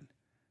island.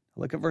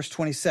 Look at verse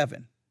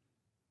 27.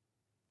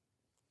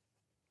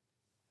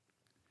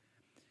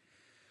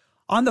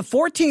 On the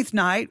 14th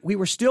night, we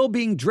were still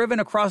being driven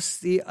across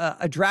the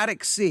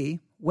Adriatic Sea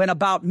when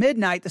about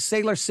midnight, the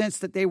sailors sensed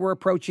that they were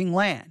approaching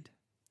land.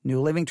 New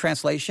Living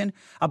Translation,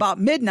 about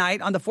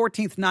midnight on the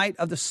 14th night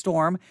of the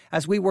storm,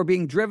 as we were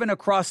being driven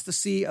across the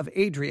Sea of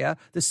Adria,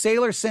 the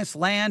sailors sensed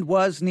land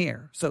was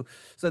near.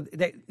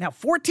 Now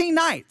 14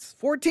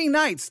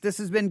 nights this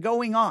has been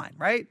going on,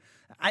 right?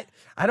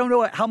 I don't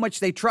know how much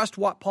they trust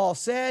what Paul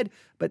said,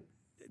 but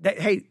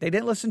they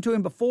didn't listen to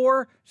him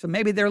before, so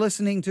maybe they're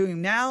listening to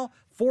him now.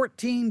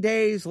 14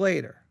 days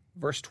later,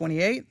 verse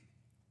 28,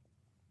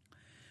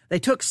 they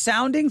took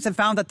soundings and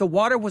found that the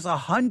water was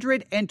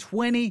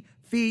 120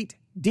 feet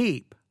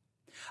deep.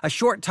 A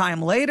short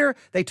time later,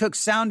 they took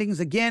soundings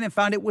again and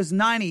found it was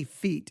 90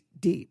 feet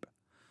deep.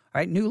 All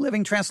right, New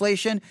Living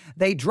Translation,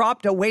 they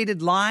dropped a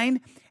weighted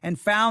line and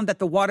found that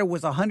the water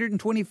was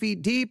 120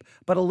 feet deep,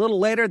 but a little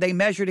later they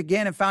measured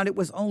again and found it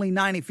was only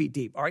 90 feet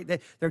deep. All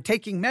right, they're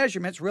taking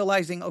measurements,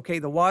 realizing, okay,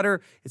 the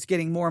water is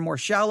getting more and more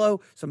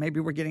shallow, so maybe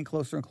we're getting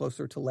closer and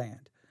closer to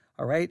land.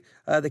 All right,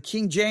 the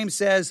King James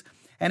says,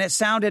 and it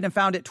sounded and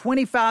found it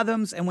 20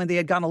 fathoms, and when they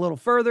had gone a little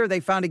further, they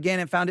found again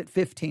and found it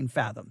 15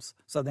 fathoms.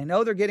 So they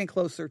know they're getting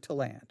closer to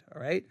land,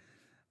 all right?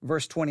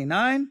 Verse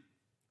 29,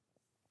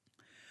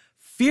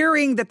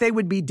 fearing that they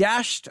would be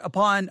dashed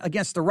upon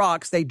against the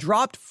rocks, they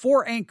dropped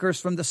 4 anchors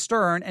from the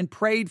stern and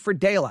prayed for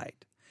daylight.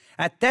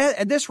 At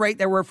this rate,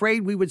 they were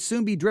afraid we would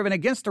soon be driven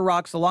against the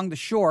rocks along the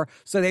shore,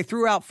 so they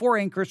threw out 4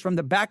 anchors from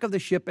the back of the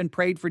ship and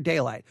prayed for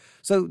daylight.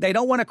 So they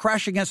don't want to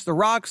crash against the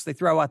rocks. They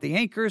throw out the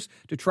anchors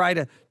to try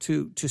to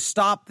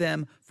stop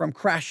them from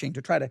crashing,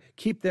 to try to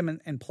keep them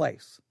in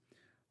place.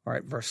 All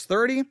right, verse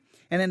 30.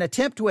 In an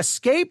attempt to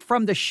escape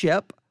from the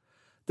ship,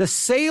 the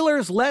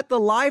sailors let the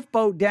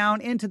lifeboat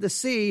down into the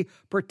sea,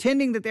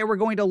 pretending that they were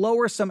going to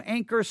lower some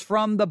anchors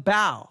from the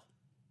bow.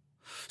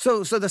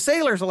 So the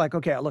sailors are like,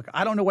 okay, look,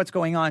 I don't know what's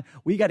going on.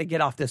 We got to get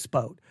off this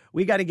boat.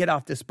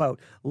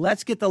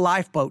 Let's get the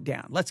lifeboat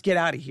down. Let's get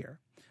out of here.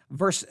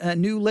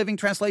 New Living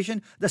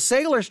Translation, the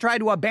sailors tried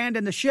to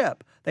abandon the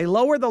ship. They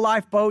lowered the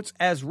lifeboats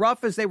as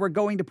rough as they were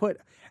going to put,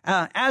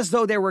 as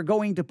though they were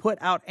going to put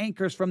out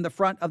anchors from the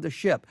front of the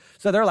ship.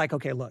 So they're like,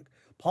 okay, look,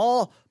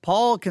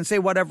 Paul can say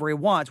whatever he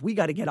wants. We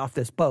got to get off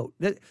this boat.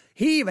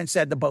 He even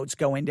said the boat's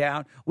going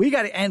down.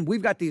 And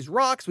we've got these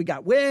rocks. We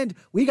got wind.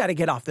 We got to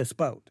get off this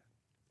boat.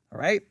 All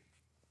right.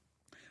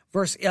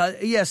 Verse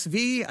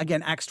ESV,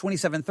 again, Acts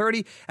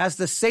 27:30. As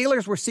the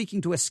sailors were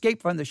seeking to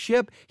escape from the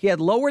ship, he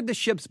had lowered the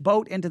ship's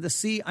boat into the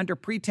sea under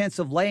pretense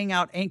of laying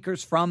out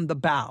anchors from the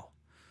bow.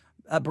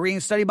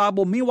 Berean Study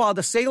Bible, meanwhile,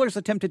 the sailors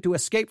attempted to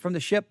escape from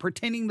the ship,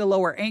 pretending to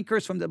lower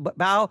anchors from the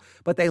bow,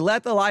 but they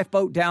let the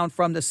lifeboat down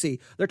from the sea.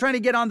 They're trying to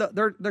get on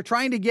they're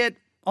trying to get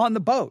on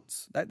the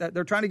boats.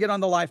 They're trying to get on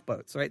the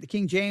lifeboats, right? The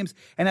King James,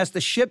 and as the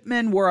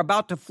shipmen were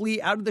about to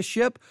flee out of the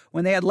ship,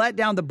 when they had let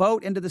down the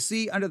boat into the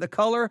sea under the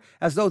color,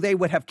 as though they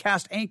would have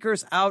cast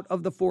anchors out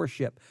of the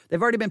foreship. They've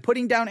already been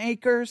putting down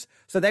anchors,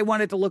 so they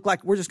want it to look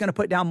like we're just going to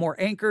put down more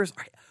anchors.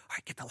 All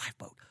right, get the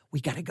lifeboat. We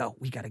got to go.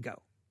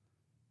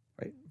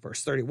 Right?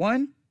 Verse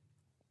 31.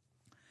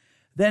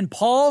 Then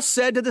Paul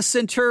said to the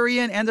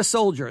centurion and the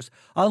soldiers,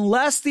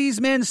 unless these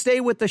men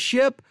stay with the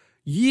ship,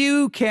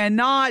 you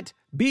cannot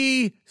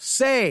be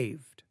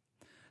saved.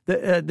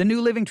 The New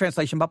Living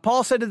Translation. But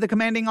Paul said to the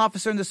commanding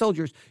officer and the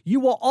soldiers,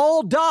 you will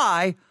all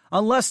die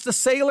unless the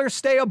sailors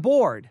stay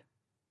aboard.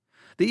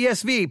 The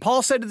ESV,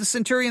 Paul said to the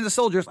centurion and the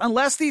soldiers,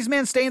 unless these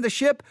men stay in the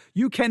ship,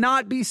 you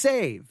cannot be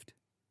saved.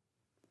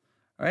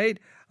 All right?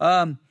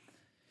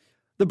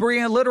 The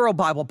Berean Literal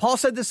Bible, Paul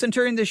said to the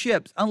centurion and the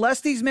ships,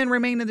 unless these men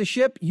remain in the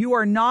ship, you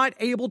are not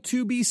able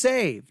to be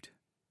saved.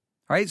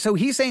 All right, so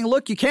he's saying,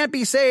 look, you can't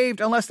be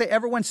saved unless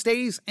everyone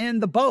stays in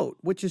the boat,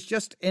 which is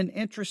just an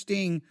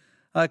interesting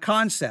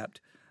concept.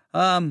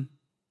 Yeah.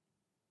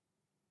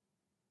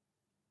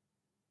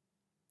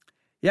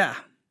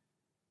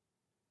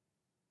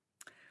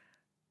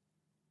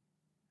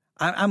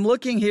 I'm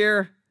looking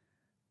here.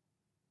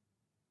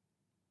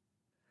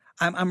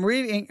 I'm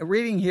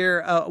reading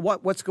here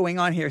what's going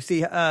on here.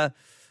 See,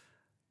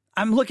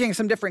 I'm looking at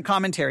some different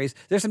commentaries.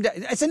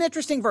 It's an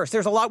interesting verse.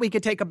 There's a lot we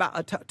could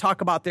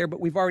talk about there,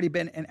 but we've already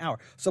been an hour.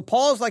 So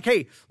Paul's like,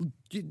 hey,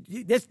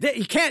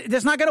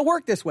 it's not going to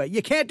work this way.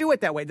 You can't do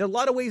it that way. There's a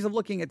lot of ways of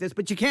looking at this,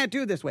 but you can't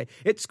do it this way.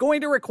 It's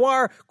going to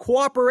require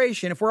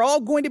cooperation. If we're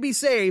all going to be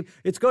saved,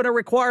 it's going to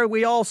require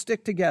we all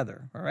stick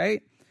together. All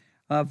right.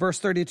 Verse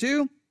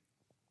 32.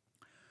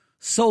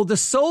 So the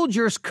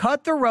soldiers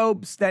cut the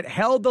ropes that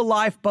held the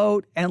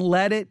lifeboat and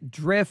let it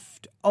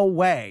drift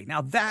away.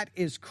 Now that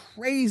is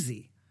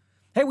crazy.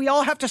 Hey, we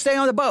all have to stay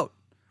on the boat.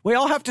 We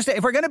all have to stay.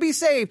 If we're going to be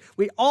saved,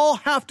 we all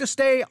have to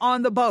stay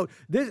on the boat.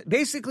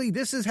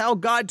 This is how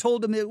God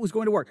told them it was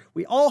going to work.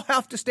 We all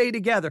have to stay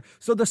together.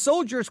 So the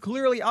soldiers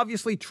clearly,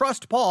 obviously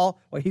trust Paul.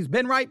 Well, he's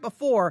been right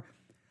before.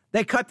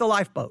 They cut the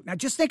lifeboat. Now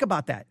just think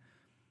about that.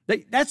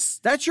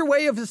 That's your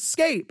way of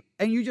escape,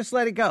 and you just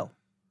let it go.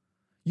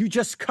 You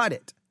just cut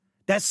it.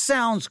 That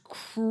sounds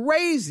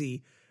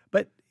crazy,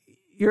 but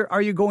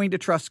are you going to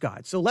trust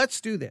God? So let's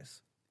do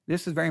this.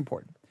 This is very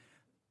important.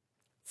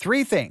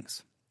 4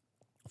 things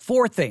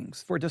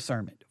for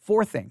discernment.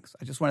 4 things.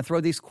 I just want to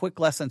throw these quick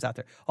lessons out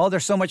there. Oh,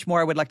 there's so much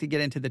more I would like to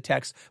get into the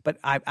text, but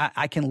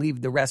I can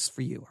leave the rest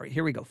for you. All right,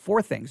 here we go.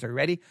 4 things. Are you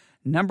ready?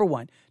 Number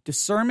 1,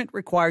 discernment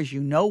requires you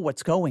know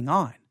what's going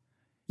on.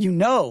 You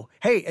know,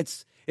 hey,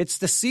 it's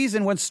the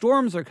season when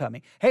storms are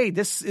coming. Hey,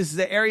 this is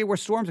the area where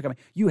storms are coming.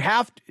 You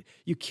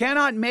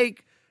cannot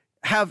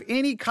have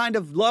any kind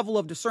of level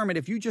of discernment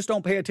if you just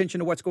don't pay attention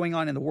to what's going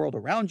on in the world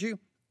around you.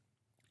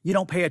 You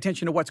don't pay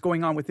attention to what's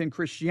going on within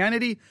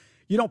Christianity.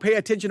 You don't pay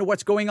attention to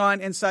what's going on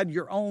inside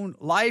your own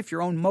life,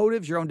 your own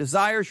motives, your own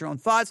desires, your own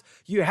thoughts.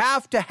 You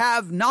have to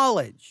have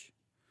knowledge.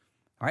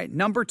 All right.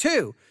 Number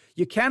 2,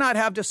 you cannot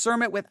have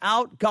discernment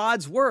without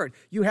God's word.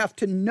 You have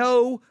to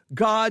know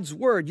God's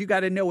word. You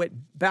got to know it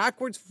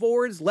backwards,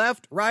 forwards,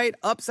 left, right,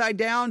 upside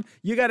down.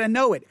 You got to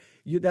know it.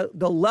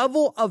 The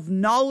level of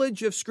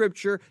knowledge of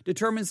Scripture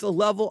determines the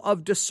level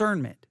of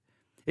discernment.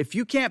 If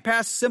you can't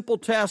pass simple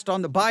test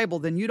on the Bible,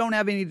 then you don't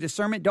have any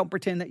discernment. Don't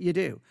pretend that you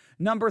do.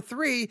 Number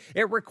 3,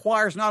 it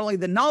requires not only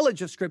the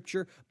knowledge of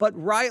Scripture, but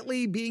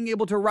being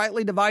able to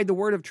rightly divide the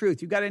word of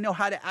truth. You got to know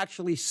how to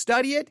actually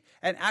study it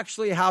and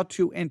actually how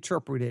to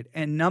interpret it.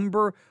 And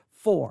number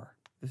 4,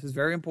 this is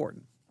very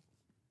important.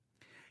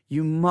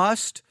 You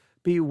must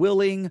be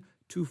willing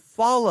to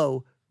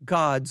follow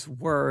God's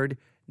word,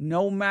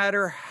 no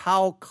matter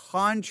how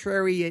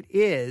contrary it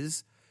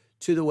is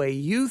to the way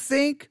you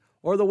think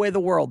or the way the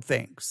world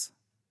thinks.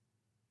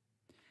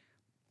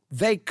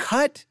 They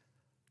cut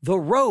the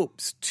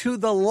ropes to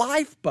the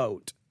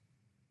lifeboat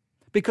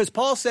because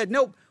Paul said,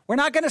 nope, we're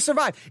not going to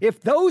survive. If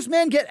those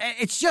men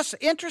it's just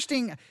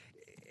interesting.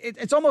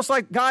 It's almost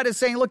like God is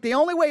saying, look, the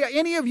only way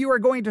any of you are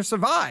going to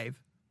survive,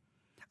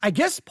 I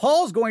guess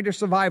Paul's going to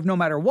survive no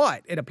matter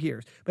what, it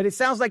appears. But it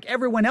sounds like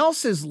everyone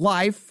else's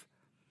life,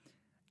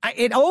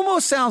 it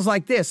almost sounds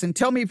like this, and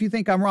tell me if you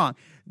think I'm wrong.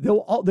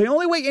 The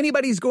only way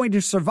anybody's going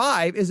to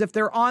survive is if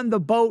they're on the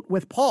boat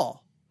with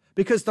Paul,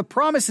 because the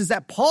promise is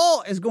that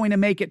Paul is going to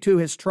make it to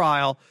his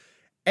trial,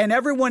 and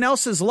everyone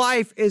else's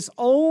life is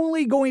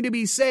only going to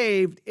be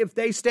saved if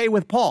they stay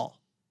with Paul.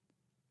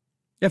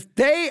 If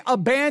they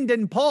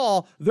abandon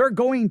Paul, they're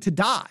going to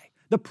die.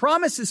 The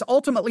promise is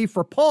ultimately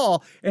for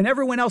Paul, and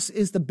everyone else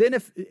is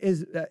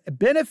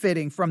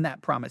benefiting from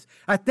that promise.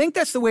 I think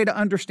that's the way to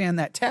understand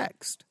that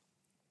text,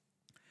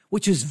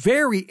 which is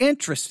very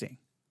interesting.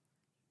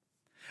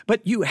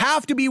 But you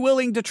have to be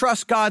willing to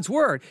trust God's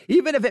word,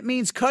 even if it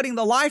means cutting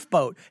the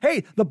lifeboat.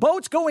 Hey, the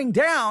boat's going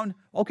down.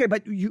 Okay,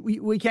 but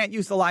we can't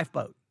use the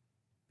lifeboat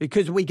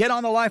because if we get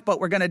on the lifeboat,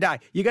 we're going to die.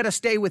 You got to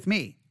stay with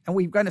me, and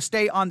we're going to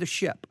stay on the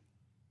ship.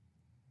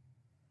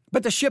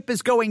 But the ship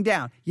is going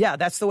down. Yeah,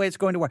 that's the way it's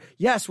going to work.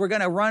 Yes, we're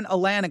going to run a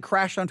land and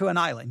crash onto an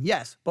island.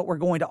 Yes, but we're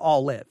going to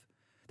all live.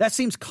 That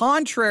seems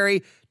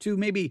contrary to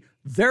maybe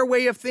their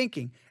way of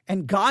thinking.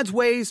 And God's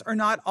ways are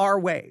not our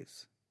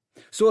ways.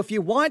 So if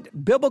you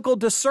want biblical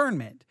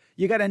discernment,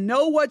 you got to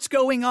know what's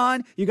going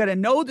on. You got to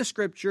know the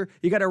Scripture.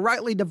 You got to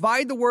rightly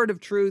divide the word of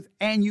truth.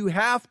 And you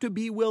have to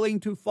be willing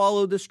to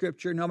follow the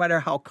Scripture, no matter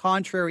how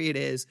contrary it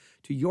is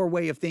to your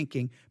way of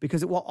thinking,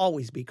 because it will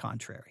always be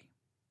contrary.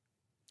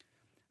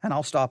 And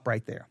I'll stop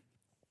right there.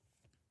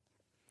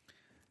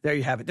 There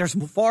you have it. There's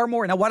far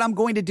more. Now, what I'm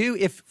going to do,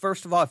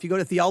 first of all, if you go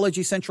to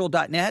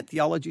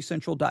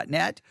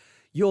theologycentral.net,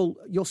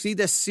 you'll see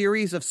this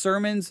series of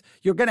sermons.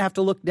 You're going to have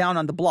to look down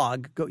on the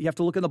blog. You have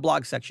to look in the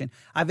blog section.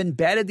 I've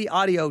embedded the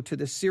audio to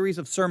this series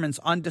of sermons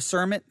on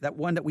discernment, that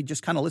one that we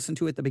just kind of listened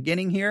to at the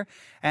beginning here.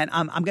 And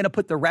I'm going to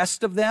put the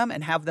rest of them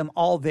and have them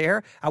all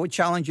there. I would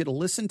challenge you to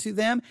listen to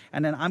them.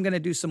 And then I'm going to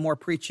do some more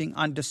preaching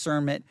on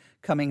discernment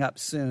coming up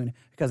soon,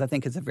 because I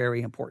think it's a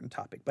very important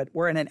topic. But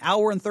we're in an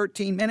hour and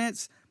 13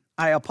 minutes.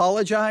 I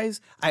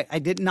apologize. I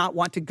did not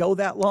want to go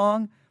that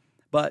long,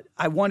 but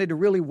I wanted to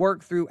really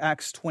work through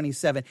Acts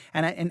 27.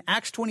 And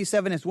Acts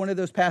 27 is one of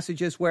those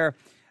passages where,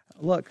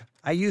 look,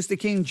 I use the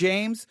King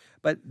James,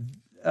 but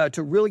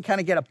to really kind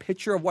of get a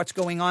picture of what's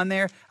going on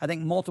there, I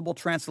think multiple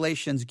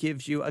translations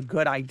gives you a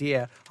good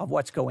idea of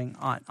what's going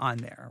on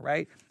there,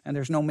 right? And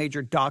there's no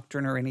major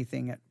doctrine or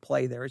anything at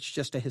play there. It's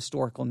just a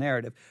historical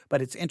narrative.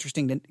 But it's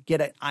interesting to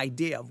get an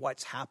idea of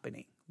what's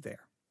happening there.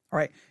 All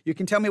right, you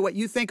can tell me what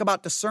you think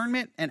about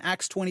discernment in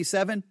Acts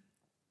 27.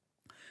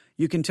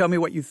 You can tell me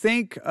what you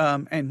think,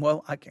 and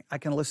well, I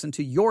can listen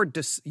to you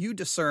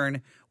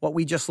discern what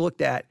we just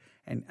looked at,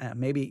 and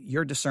maybe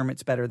your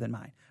discernment's better than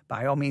mine.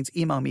 By all means,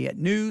 email me at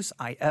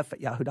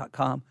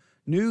newsif@yahoo.com,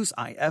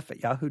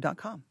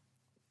 newsif@yahoo.com.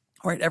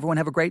 All right, everyone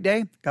have a great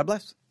day. God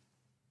bless.